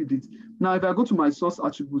I've copied it. Now, if I go to my source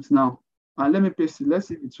attributes now, and let me paste it, let's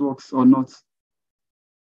see if it works or not.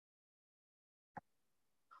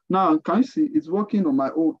 Now, can you see it's working on my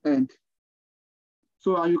own end?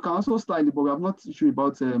 So, and you can also style it, but we have not sure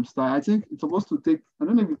about style. I think it's supposed to take, I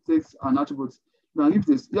don't know if it takes an attribute. Now, if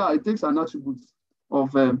this, yeah, it takes an attribute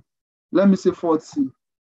of, let me say 40.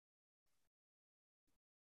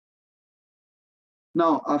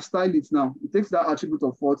 Now I've styled it now. It takes that attribute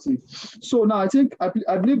of 40. So now I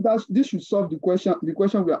believe that this should solve the question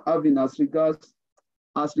we are having as regards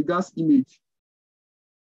image.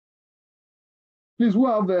 Please,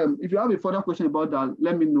 if you have a further question about that,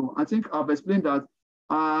 let me know. I think I've explained that.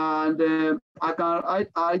 And I can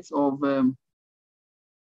write height of I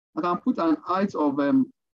can put an height of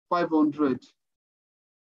 500.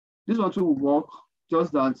 This one too will work,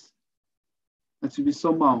 just that it will be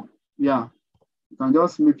somehow, yeah. You can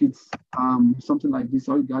just make it something like this,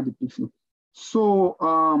 or you got the pixel. So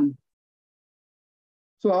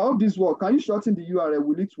so I hope this works. Can you shorten the URL?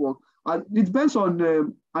 Will it work? It depends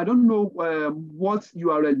on I don't know what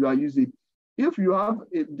URL you are using. If you have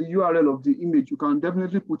the URL of the image, you can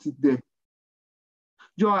definitely put it there.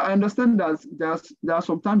 Joe, I understand that there are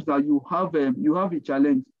sometimes that you have a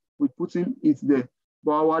challenge with putting it there,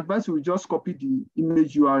 but our advice will just copy the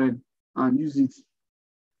image URL and use it.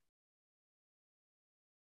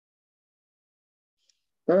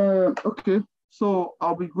 Okay, so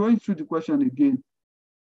I'll be going through the question again.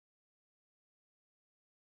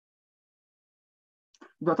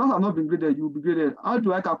 If your task have not been graded, you will be graded. How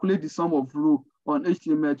do I calculate the sum of row on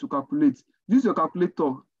HTML to calculate? Use your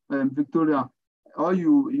calculator, Victoria, or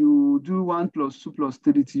you do 1 plus 2 plus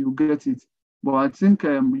 3, you get it. But I think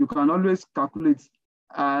you can always calculate.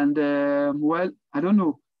 And well, I don't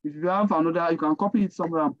know. If you have another, you can copy it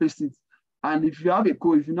somewhere and paste it. And if you have a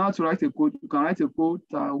code, if you know how to write a code, you can write a code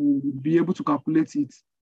that will be able to calculate it.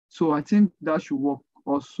 So I think that should work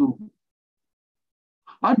also.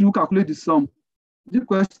 How do you calculate the sum? This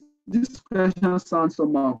question sounds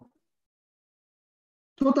somehow.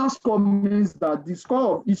 Total score means that the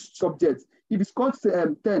score of each subject, if it's scored 10,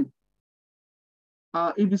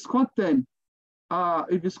 if it's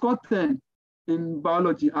scored 10 in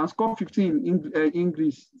biology and score 15 in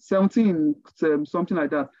English, 17 something like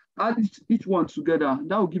that, add each one together,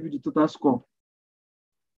 that will give you the total score.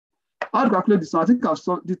 How to calculate this? I think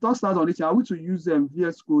the thought starts on it. Are we to use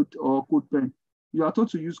VS Code or CodePen? You are told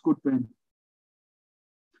to use CodePen.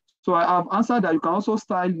 So I have answered that you can also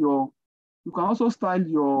style your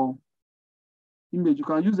image. You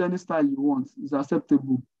can use any style you want. It's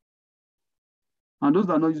acceptable. And those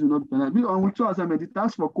that are not using will not be penalized. On which assignment, the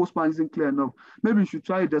task for CodePen isn't clear enough. Maybe you should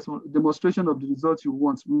try a demonstration of the results you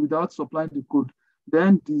want without supplying the code.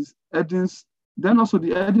 Then these headings, then also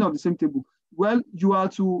the heading of the same table. Well, we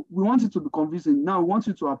want it to be convincing. Now we want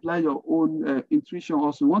you to apply your own intuition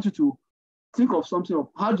also. We want you to think of something of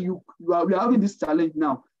how do we are having this challenge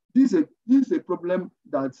now. This is a problem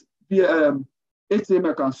that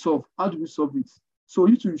HTML can solve. How do we solve it? So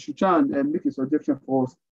you should try and make a suggestion for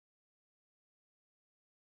us.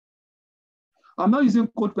 I'm not using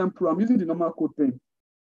CodePen Pro. I'm using the normal CodePen.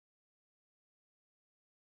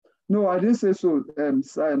 No, I didn't say so,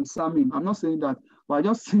 Sammy. I'm not saying that, but I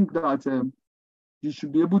just think that you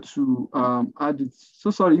should be able to add it.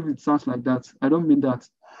 So sorry if it sounds like that. I don't mean that.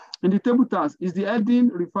 In the table task, is the heading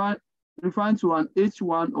referring to an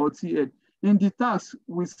H1 or T-head? In the task,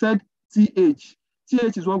 we said TH.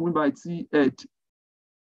 TH is what we mean by T-head.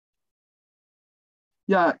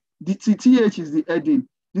 Yeah, the TH is the heading.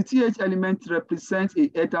 The TH element represents a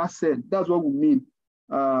header cell. That's what we mean.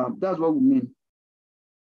 That's what we mean.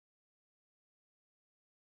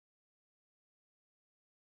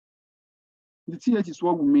 The TH is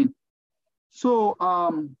what we mean. So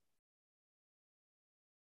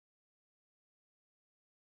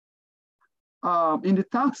in the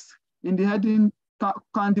task, in the heading,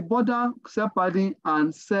 can the border, cell padding,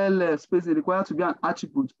 and cell spacing required to be an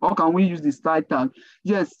attribute, or can we use the style tag?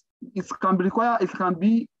 Yes, it can be required. It can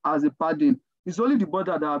be as a padding. It's only the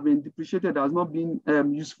border that have been depreciated that has not been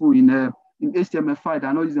useful in HTML5 that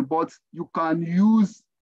are not using. But you can use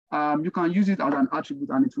it as an attribute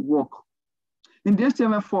and it will work. In the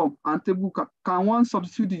HTML form and table, can one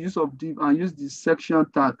substitute the use of div and use the section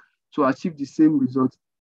tag to achieve the same result?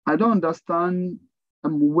 I don't understand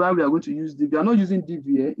where we are going to use div. We are not using div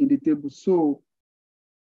here in the table, so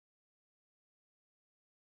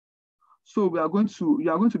we are going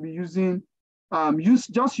to be using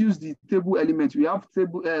just use the table element. We have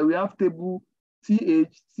table th,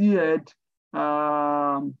 thead,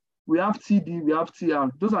 we have td, we have tr.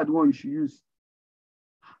 Those are the ones you should use.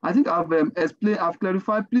 I think I've explained, I've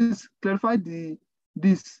clarified. Please clarify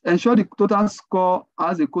this. Ensure the total score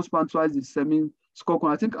has a cospan twice the semi-score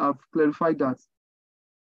cone. I think I've clarified that.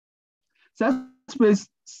 Cell space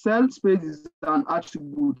is an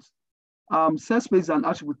attribute. Cell space is an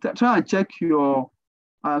attribute. Try and check your.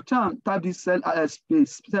 Try and type this cell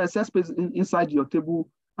space inside your table.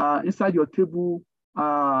 Table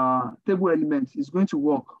element is going to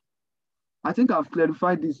work. I think I've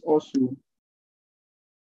clarified this also.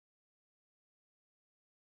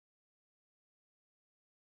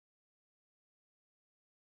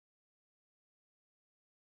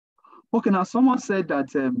 Okay, now someone said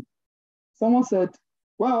that,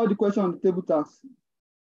 why are all the questions on the table task?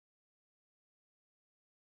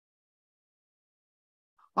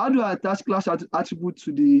 How do I attach class attribute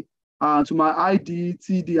to the to my ID,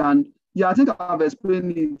 TD, and yeah, I think I've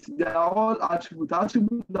explained it. They are all attributes.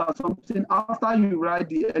 Attributes are something after you write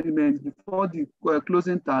the elements before the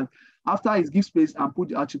closing tag, after it gives space and put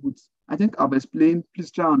the attributes. I think I've explained.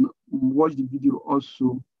 Please try and watch the video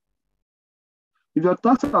also. If your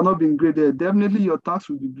tasks are not being graded, definitely your tasks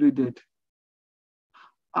will be graded.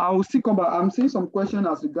 I will still come back. I'm seeing some questions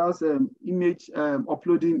as regards image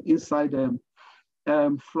uploading inside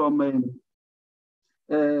from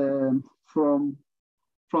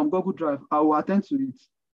Google Drive. I will attend to it.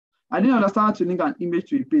 I didn't understand how to link an image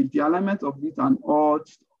to a page, the alignment of it and all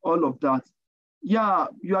of that. Yeah,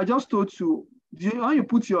 you are just told to when you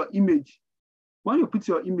put your image,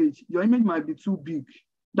 your image might be too big.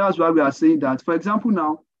 That's why we are saying that. For example,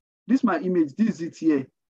 now, this is my image, this is it here.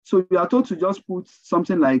 So you are told to just put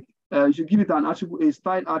something like, you should give it an attribute, a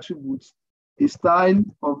style attribute, a style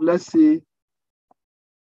of, let's say,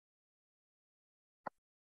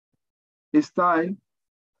 a style.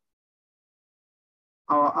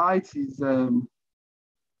 Our height is 30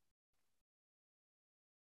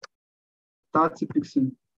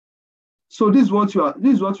 pixels. So this is what you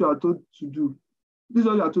are told to do. This is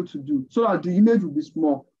what you are told to do, so that the image will be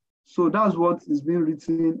small. So that's what is being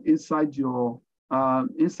written inside your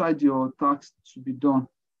task to be done.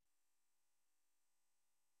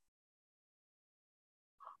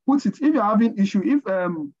 Put it, if you're having issue,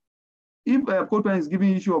 if CodePen is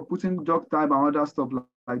giving issue of putting doc type and other stuff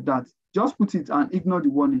like that, just put it and ignore the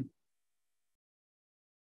warning.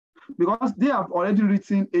 Because they have already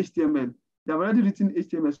written HTML. They have already written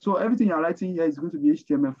HTML. So everything you're writing here is going to be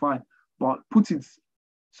HTML5, but put it.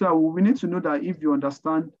 So we need to know that if you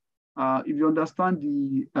understand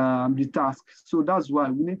the task. So that's why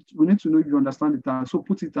we need to know if you understand the task. So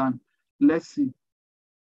put it and let's see.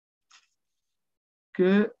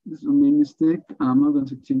 Okay, this is a mistake. I'm not going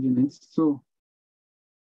to change it. So,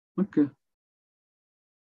 okay.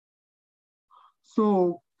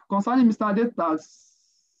 So concerning Mr. Day tasks,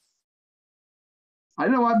 I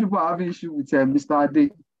don't know why people are having issue with Mr.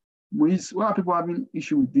 Day. Why are people having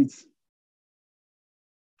issue with it?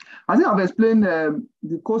 I think I've explained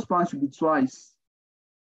the code span should be twice.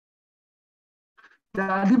 There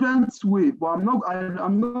are different ways, but I'm not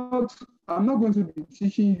going to be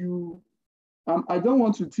teaching you. I don't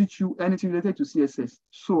want to teach you anything related to CSS.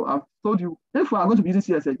 So I've told you, if we are going to be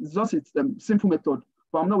using CSS, it's just a simple method.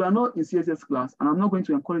 But we are not in CSS class, and I'm not going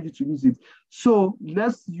to encourage you to use it. So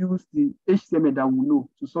let's use the HTML that we know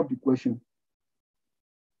to solve the question.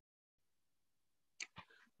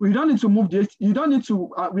 We don't need to move the,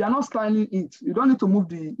 we are not styling it. You don't need to move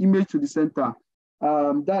the image to the center.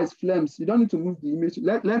 That is flames. You don't need to move the image.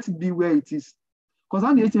 Let it be where it is. Because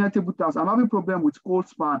on the HTML table task, I'm having a problem with code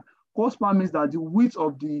span. Code span means that the width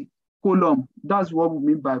of the column, that's what we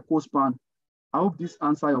mean by code span. I hope this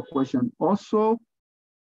answers your question. Also,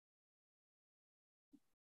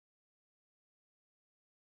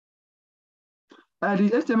 the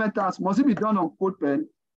HTML task, must it be done on CodePen?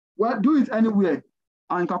 Well, do it anywhere,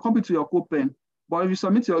 and you can copy to your CodePen. But if you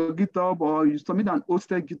submit your GitHub or you submit an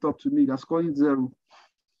hosted GitHub to me, that's scoring 0.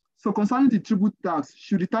 So concerning the attribute tags,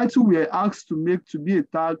 should the title we are asked to make to be a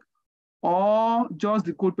tag or just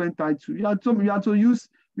the CodePen title? We are told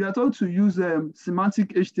to use semantic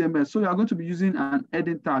HTML. So you are going to be using an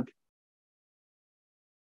heading tag.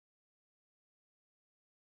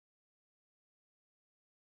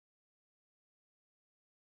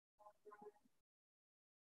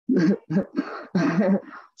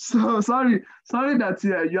 So sorry that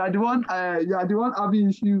you are the one having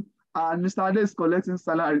issue and Mr. Ade is collecting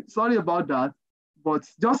salary. Sorry about that, but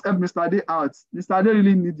just help Mr. Ade out. Mr. Ade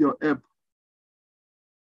really need your help.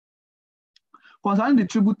 Concerning the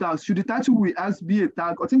attribute tags, should the title we ask be a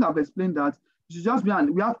tag? I think I've explained that. It should just be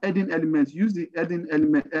we have heading elements. Use the heading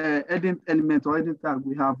element or heading tag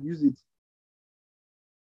we have. Use it.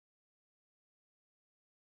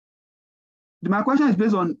 My question is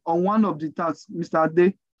based on one of the tags, Mr.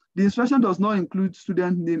 Ade. The instruction does not include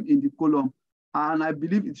student name in the column, and I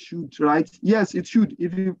believe it should, right? Yes, it should.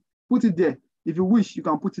 If you put it there, if you wish, you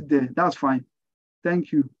can put it there. That's fine.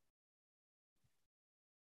 Thank you.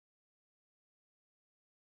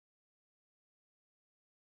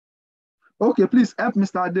 Okay, please help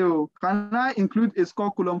Mr. Ade. Can I include a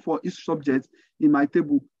score column for each subject in my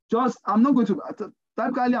table? I'm not going to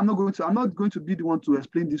be the one to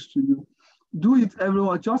explain this to you. Do it,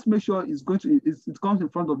 everyone. Just make sure it comes in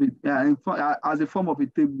front of it as a form of a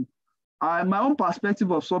table. My own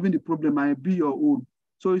perspective of solving the problem might be your own.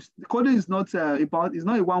 So coding is not it's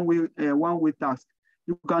not a one-way task.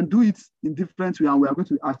 You can do it in different ways, and we are going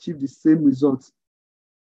to achieve the same results.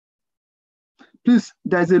 Please,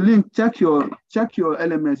 there's a link. Check your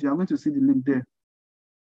elements. You are going to see the link there.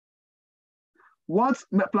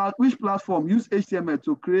 Which platform use HTML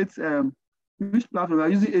to create? Which platform are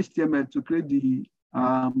using HTML to create the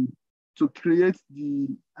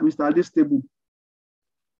Mr. Ade's table?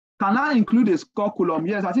 Can I include a score column?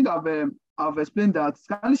 Yes, I think I've explained that.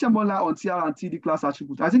 Can I share more light on TR and TD class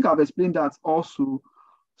attributes? I think I've explained that also.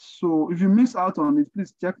 So if you miss out on it,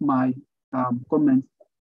 please check my comment.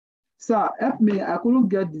 Sir, help me. I couldn't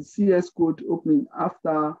get the CS code opening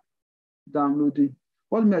after downloading.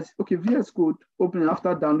 What means? Okay, VS code opening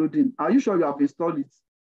after downloading. Are you sure you have installed it?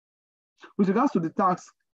 With regards to the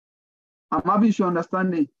task, I'm having issue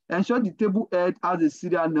understanding. ensure the table head has a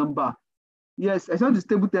serial number. Yes, ensure the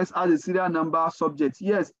table text has a serial number subject.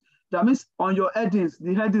 Yes, that means on your headings,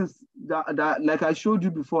 the headings that like I showed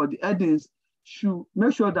you before, the headings should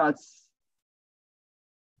make sure that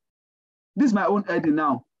this is my own heading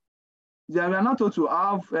now. Yeah, we are not told to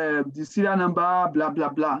have the serial number, blah, blah,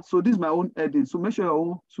 blah. So this is my own heading. So make sure your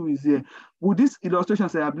own too is here. With this illustration,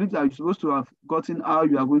 I believe that you're supposed to have gotten how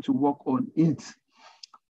you are going to work on it.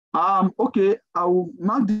 Okay, I will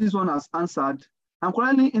mark this one as answered. I'm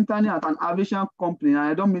currently interning at an aviation company and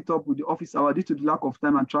I don't meet up with the office hour due to the lack of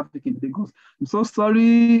time and traffic in Lagos. I'm so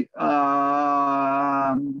sorry.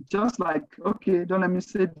 Just like, okay, don't let me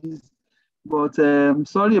say this, but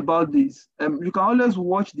sorry about this. You can always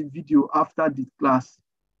watch the video after the class.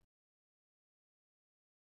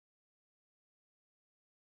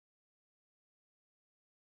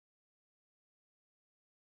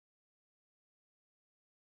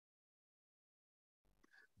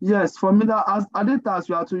 Yes, for me that as at that task,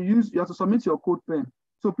 you have to submit your code pen.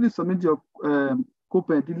 So please submit your code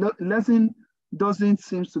pen. The lesson doesn't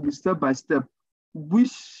seem to be step by step.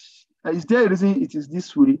 Which is there a reason it is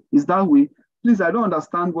this way? Is that way? Please, I don't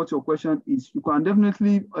understand what your question is. You can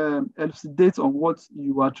definitely elucidate on what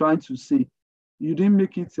you are trying to say. You didn't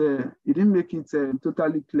make it.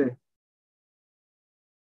 Totally clear.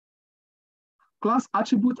 Class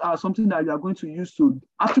attributes are something that you are going to use to,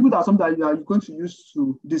 attributes are something that you are going to use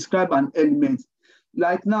to describe an element.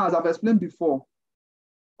 Like now, as I've explained before,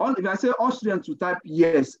 if I say all students to type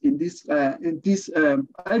yes in this,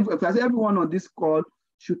 if I say everyone on this call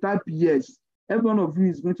should type yes, every one of you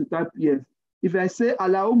is going to type yes. If I say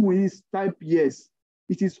Alao Muiz type yes,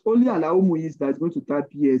 it is only Alao Muiz that is going to type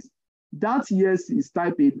yes. That yes is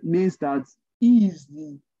typing means that he is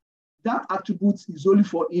that attribute is only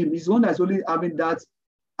for him. He's the one that's only having that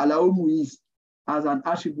Alao Muiz as an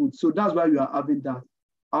attribute. So that's why you are having that.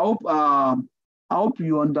 I hope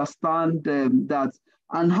you understand that.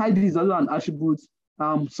 And height is also an attribute.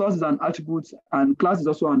 Source is an attribute, and class is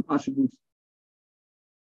also an attribute.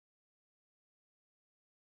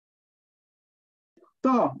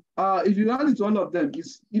 So if you add it to all of them,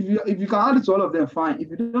 if you can add it to all of them, fine. If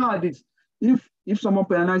you don't add it, if someone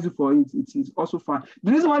penalizes you for it, it is also fine.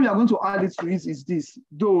 The reason why we are going to add it to it is this,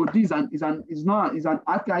 though this is an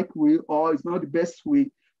archaic way or it's not the best way.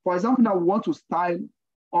 For example, now we want to style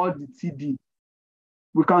all the TD.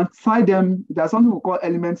 We can style them. There's something we call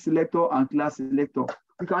element selector and class selector.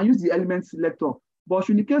 We can use the element selector, but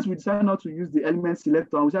in the case we decide not to use the element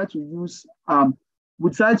selector, we decide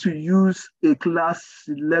to use a class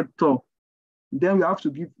selector, then we have to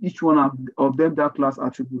give each one of them that class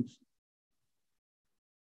attributes.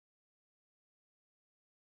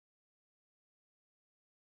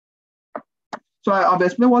 So I've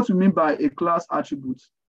explained what we mean by a class attribute.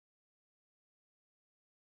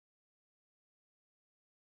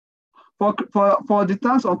 For the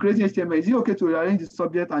task on creating HTML, is it okay to rearrange the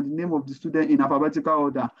subject and the name of the student in alphabetical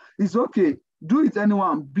order? It's okay. Do it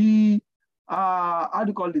anyone. How do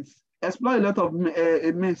you call it? Explore a lot of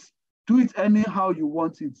means. Do it anyhow you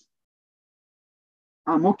want it.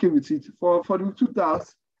 I'm okay with it. For the two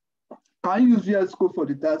tasks, can you use VS Code for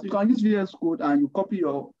the task? You can use VS Code and you copy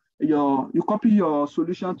your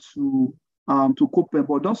solution to CodePen,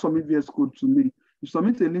 but don't submit VS Code to me. You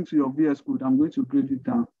submit a link to your VS Code, I'm going to grade it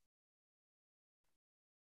down.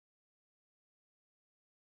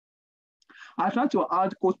 I try to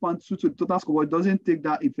add CodePen 2 to the total score, but it doesn't take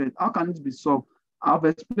that effect. How can it be solved? I've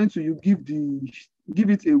explained to you, give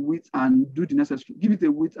it a width and do the necessary. Give it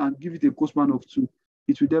a width and give it a CodePen of 2.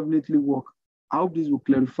 It will definitely work. I hope this will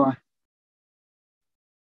clarify.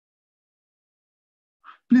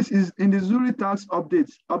 Please, in the Zuri tax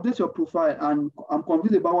update your profile, and I'm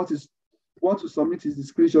convinced about what to submit is the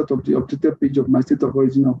screenshot of the updated page of my state of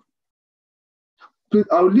origin. Please,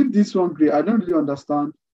 I'll leave this one gray. I don't really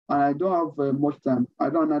understand, and I don't have much time. I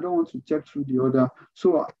don't want to check through the order.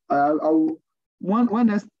 So when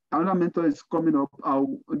another mentor is coming up,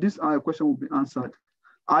 this question will be answered.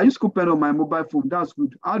 I use CodePen on my mobile phone. That's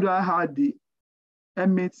good. How do I add the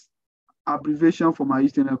emit abbreviation for my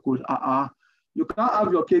HTML code? You can't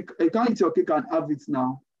have your cake. You can't eat your cake and have it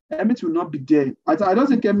now. Emit will not be there. I don't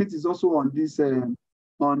think emit is also on this I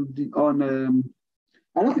don't think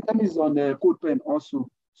emit is on the CodePen also.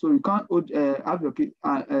 So you can't have your cake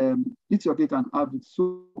eat your cake and have it.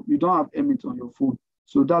 So you don't have emit on your phone.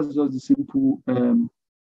 So that's just the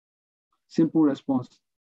simple response.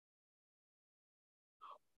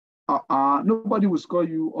 Nobody will score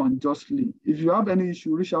you unjustly. If you have any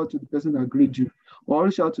issue, reach out to the person that graded you, or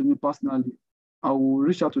reach out to me personally. I will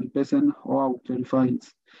reach out to the person or I will clarify it.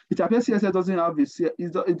 It appears CSS doesn't have a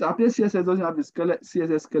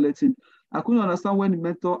CSS skeleton. I couldn't understand when the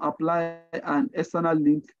method apply an external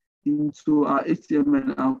link into our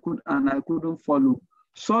HTML and I couldn't follow.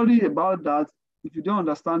 Sorry about that if you don't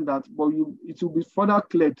understand that, but it will be further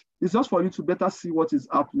cleared. It's just for you to better see what is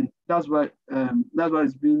happening. That's why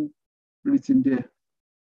it's being written there.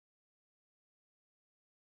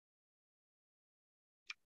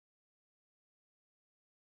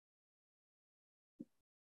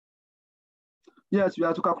 Yes, we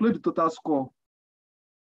have to calculate the total score.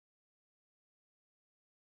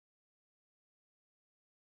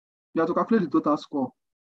 You have to calculate the total score.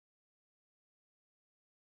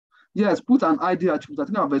 Yes, put an ID attribute. I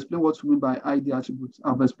think I've explained what we mean by ID attribute.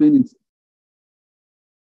 I've explained it.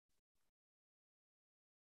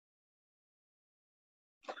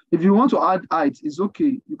 If you want to add height, it's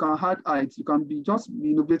okay. You can add height. You can just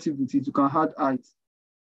be innovative with it. You can add height.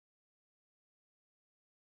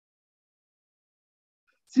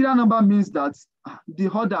 Serial number means that the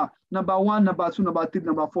order, number 1, number 2, number 3,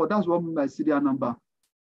 number 4, that's what we mean by serial number.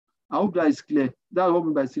 I hope that is clear. That's what we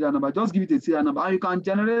mean by serial number. Just give it a serial number. And you can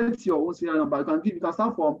generate your own serial number. You can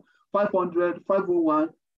start from 500, 501,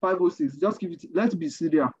 506. Just give it, let's be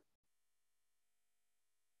serial.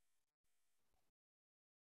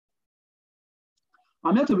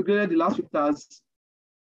 I'm here to be graded the last week task.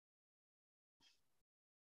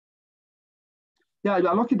 Yeah, you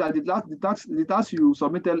are lucky that the task you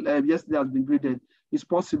submitted yesterday has been graded. It's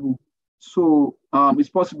possible. So it's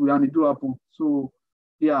possible and it do happen. So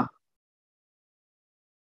yeah.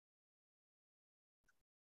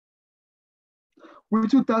 We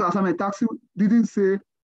took that assignment. Taxi didn't say.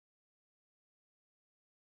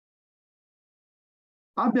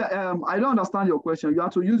 I don't understand your question. You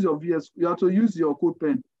have to use your VS. You have to use your code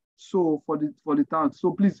pen. So for the task.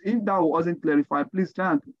 So please, if that wasn't clarified, please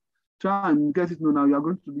try and get it known now. You are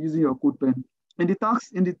going to be using your code pen. In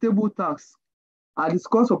the table task, are the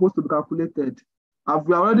score supposed to be calculated?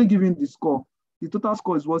 We are already given the score. The total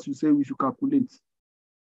score is what you say we should calculate.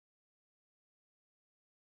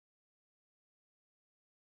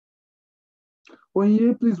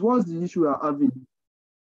 Onye, please, what's the issue you are having?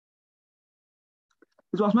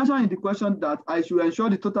 It was mentioned in the question that I should ensure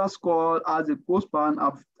the total score as a postpan.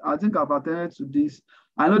 I think I've attended to this.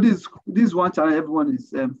 I know this one challenge everyone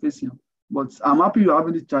is facing, but I'm happy you're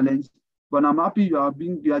having this challenge. But I'm happy you are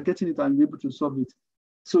getting it and you're able to solve it.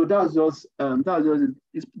 So that's just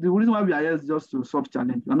it. The reason why we are here is just to solve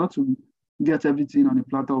challenge. We're not to get everything on a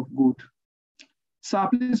platter of gold. Sir,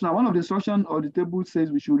 please, now one of the instructions of the table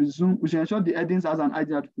says we should ensure the headings as an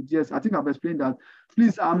ID attribute. Yes, I think I've explained that.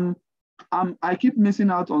 Please, I keep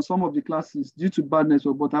missing out on some of the classes due to bad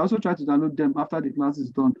network, but I also try to download them after the class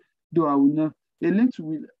is done. Though I will know a link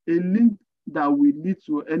that will lead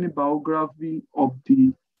to any biography of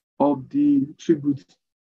the tribute.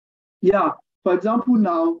 Yeah, for example,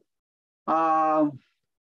 now,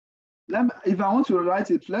 if I want to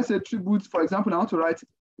write it, let's say tribute. For example, I want to write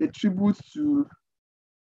a tribute to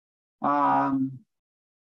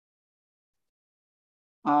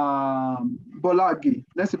Bolage.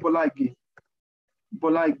 Let's say Bolage.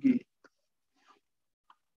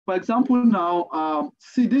 For example, now,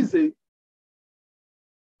 see this.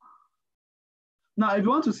 Now, if you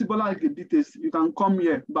want to see Bolage details, you can come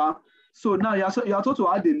here. But so now you are told to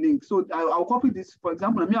add a link. So I'll copy this. For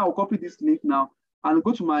example, I'll copy this link now and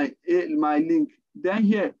go to my link. Then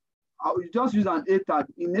here, I'll just use an A tag.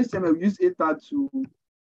 In HTML, we use A tag to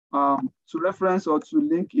reference or to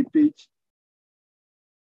link a page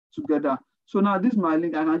together. So now this is my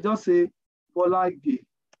link. I can just say Bolage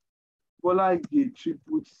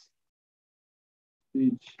tribute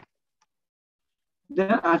page.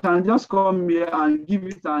 Then I can just come here and give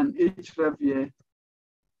it an href here.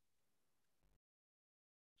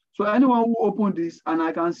 So anyone who open this, and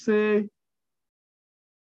I can say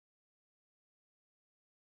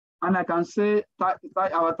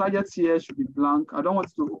our target here should be blank. I don't want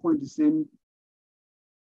to open the same,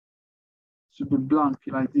 should be blank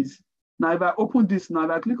like this. Now, if I open this now,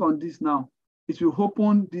 if I click on this now, it will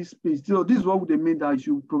open this page. So this is what they mean that you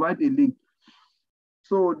should provide a link.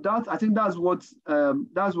 So I think that's what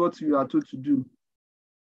you are told to do.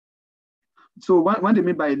 So when they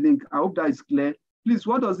mean by a link, I hope that is clear. Please,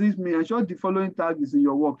 what does this mean? Ensure the following tag is in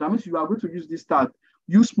your work. That means you are going to use this tag.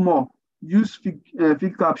 Use more. Use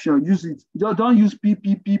fig caption. Use it. Just don't use p.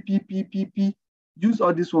 Use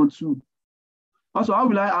all this one too. Also, how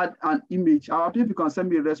will I add an image? I'll appear if you can send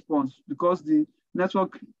me a response because the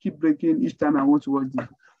network keep breaking each time I want to watch this.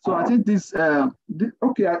 So I think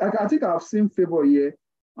okay, I think I've seen Favor here.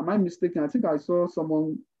 Am I mistaken? I think I saw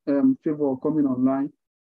someone favor of coming online.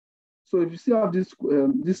 So if you still have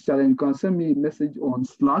this challenge, you can send me a message on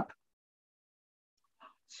Slack.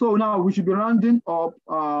 So now we should be rounding up.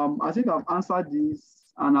 I think I've answered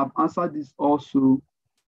this, and I've answered this also.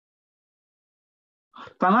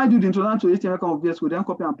 Can I do the introduction to HTML of VS Code, then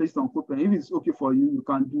copy and paste on Copen? If it's okay for you, you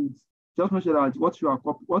can do it. Just make sure that what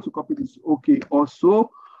you copied is okay. Also,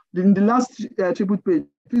 in the last triple page,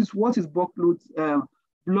 please, what is block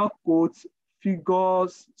quotes,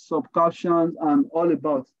 figures, subcaptions, and all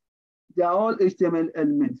about? They are all HTML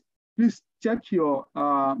elements. Please check your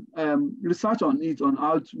research on it, on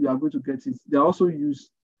how we are going to get it. They are also used.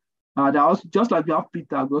 They are also, just like we have p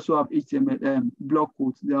tag, we also have HTML block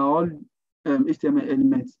quotes. They are all HTML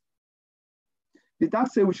elements. The tag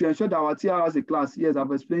say we should ensure that our TR has a class. Yes,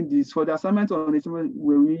 I've explained this. For the assignment on HTML,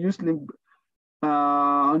 when we use link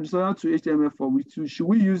on to HTML4, should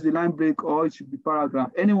we use the line break or it should be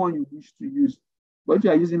paragraph? Anyone you wish to use. But if you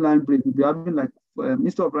are using line break, you'll be having like,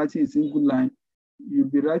 instead of writing a single line, you'll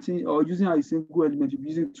be writing or using a single element, you'll be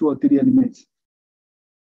using 2 or 3 elements.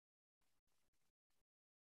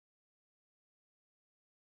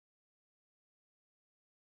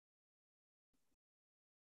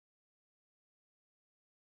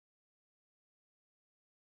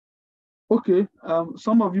 Okay,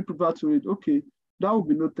 some of you prefer to read. Okay, that will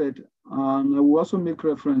be noted, and I will also make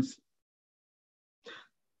reference.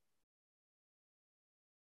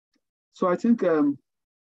 So I think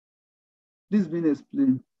this has been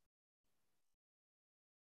explained.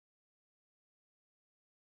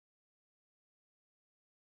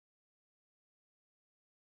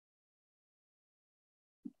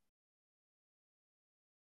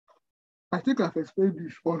 I think I've explained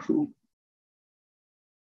this also.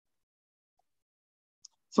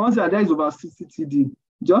 Someone said there is over 60 TD.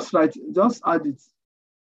 Just add it.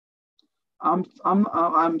 I'm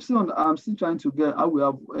still trying to get how we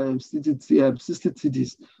have 60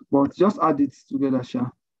 TDs, but just add it together, Sha.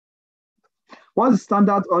 What is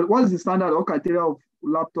the standard or criteria of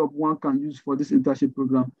laptop one can use for this internship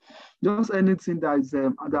program? Just anything that is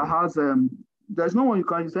that has there's no one you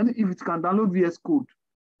can use. If it can download VS Code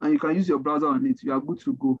and you can use your browser on it, you are good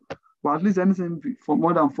to go. But at least anything for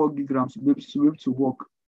more than 4 gig RAM to be able to work.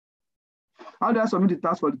 How do I submit the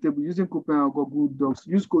task for the table? Using Copen or Google Docs?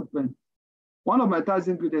 Use CodePen. One of my tags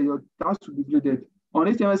included, your task will be graded. On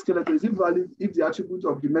HTML skeleton, is it valid if the attributes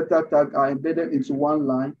of the meta tag are embedded into one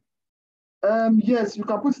line? Yes, you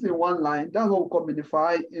can put it in one line. That's what we call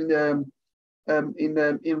minify. In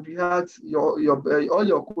React, all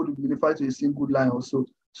your code will be minified to a single line also.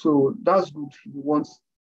 So that's good if you want.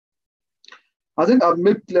 I think I've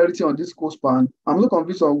made clarity on this code span. I'm not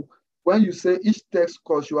convinced on when you say each text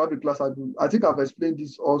course you have a class attribute. I think I've explained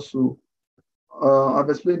this also.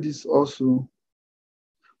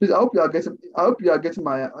 Please, I hope you are getting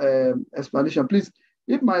my explanation. Please,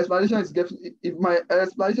 if my explanation is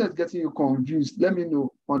getting you confused, let me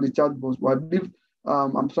know on the chat box. But I believe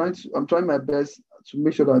I'm trying my best to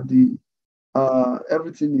make sure that the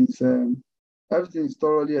everything is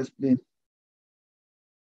thoroughly explained.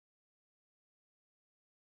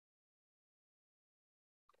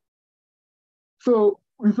 So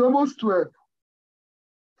it's almost 12.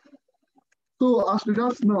 So as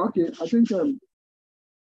regards now, okay, I think just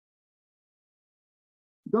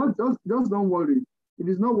don't worry. If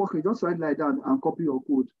it's not working, just write like that and copy your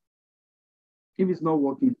code. If it's not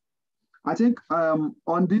working, I think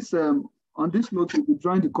on this note we'll be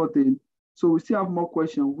drawing the curtain. So we still have more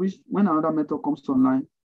questions. Which when another mentor comes online,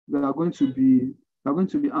 we are going to be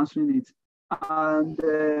answering it. And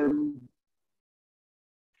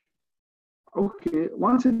okay,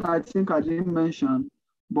 one thing I think I didn't mention,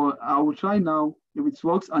 but I will try now. If it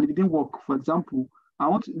works and if it didn't work, for example, I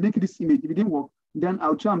want to link this image. If it didn't work, then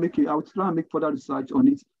I'll try and make further research on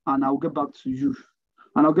it, and I'll get back to you.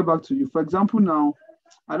 For example, now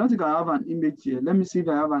I don't think I have an image here. Let me see if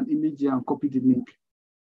I have an image here and copy the link.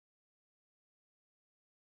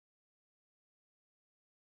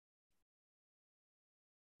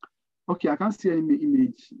 Okay, I can't see any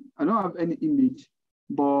image. I don't have any image,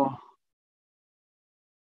 but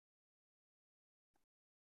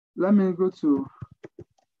let me go to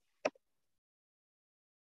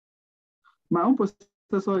my own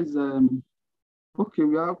processor is okay,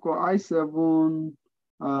 we have got i7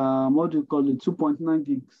 what do you call it, 2.9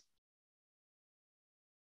 gigs.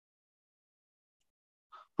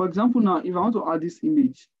 For example, now if I want to add this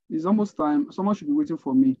image, it's almost time, someone should be waiting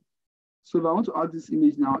for me. So if I want to add this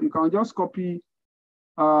image now, you can just copy,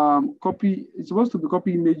 it's supposed to be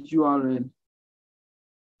copy image URL.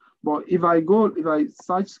 But if I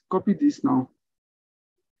search, copy this now.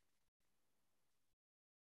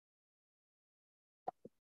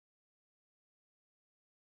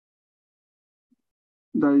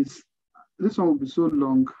 This one will be so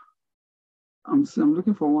long. I'm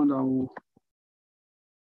looking for one that will.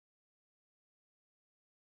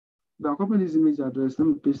 I'll copy this image address. Let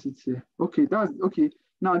me paste it here. Okay, that's okay.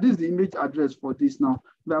 Now this is the image address for this. Now,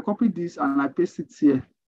 if I copy this and I paste it here,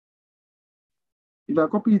 if I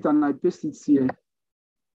copy it and I paste it here,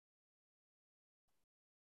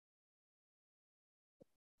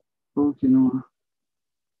 okay, no.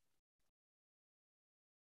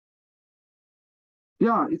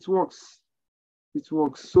 Yeah, it works. It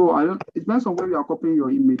works. So it depends on where you are copying your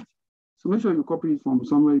image. So make sure you copy it from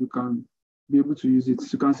somewhere you can be able to use it. So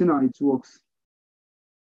you can see now it works.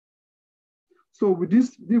 So with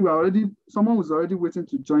this, someone was already waiting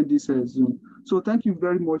to join this Zoom. So thank you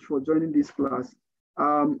very much for joining this class.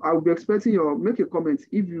 I will be expecting make a comment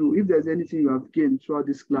if there's anything you have gained throughout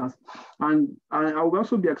this class. And I will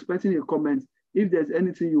also be expecting a comment if there's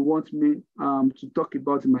anything you want me to talk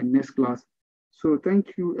about in my next class. So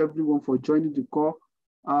thank you everyone for joining the call.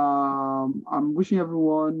 I'm wishing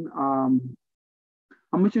everyone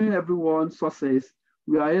success.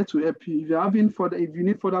 We are here to help you. If you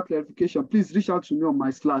need further clarification, please reach out to me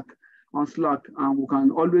on Slack, and we can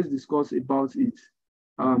always discuss about it.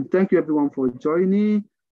 Thank you everyone for joining.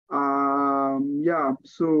 Yeah,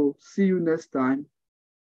 so see you next time.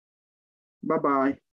 Bye-bye.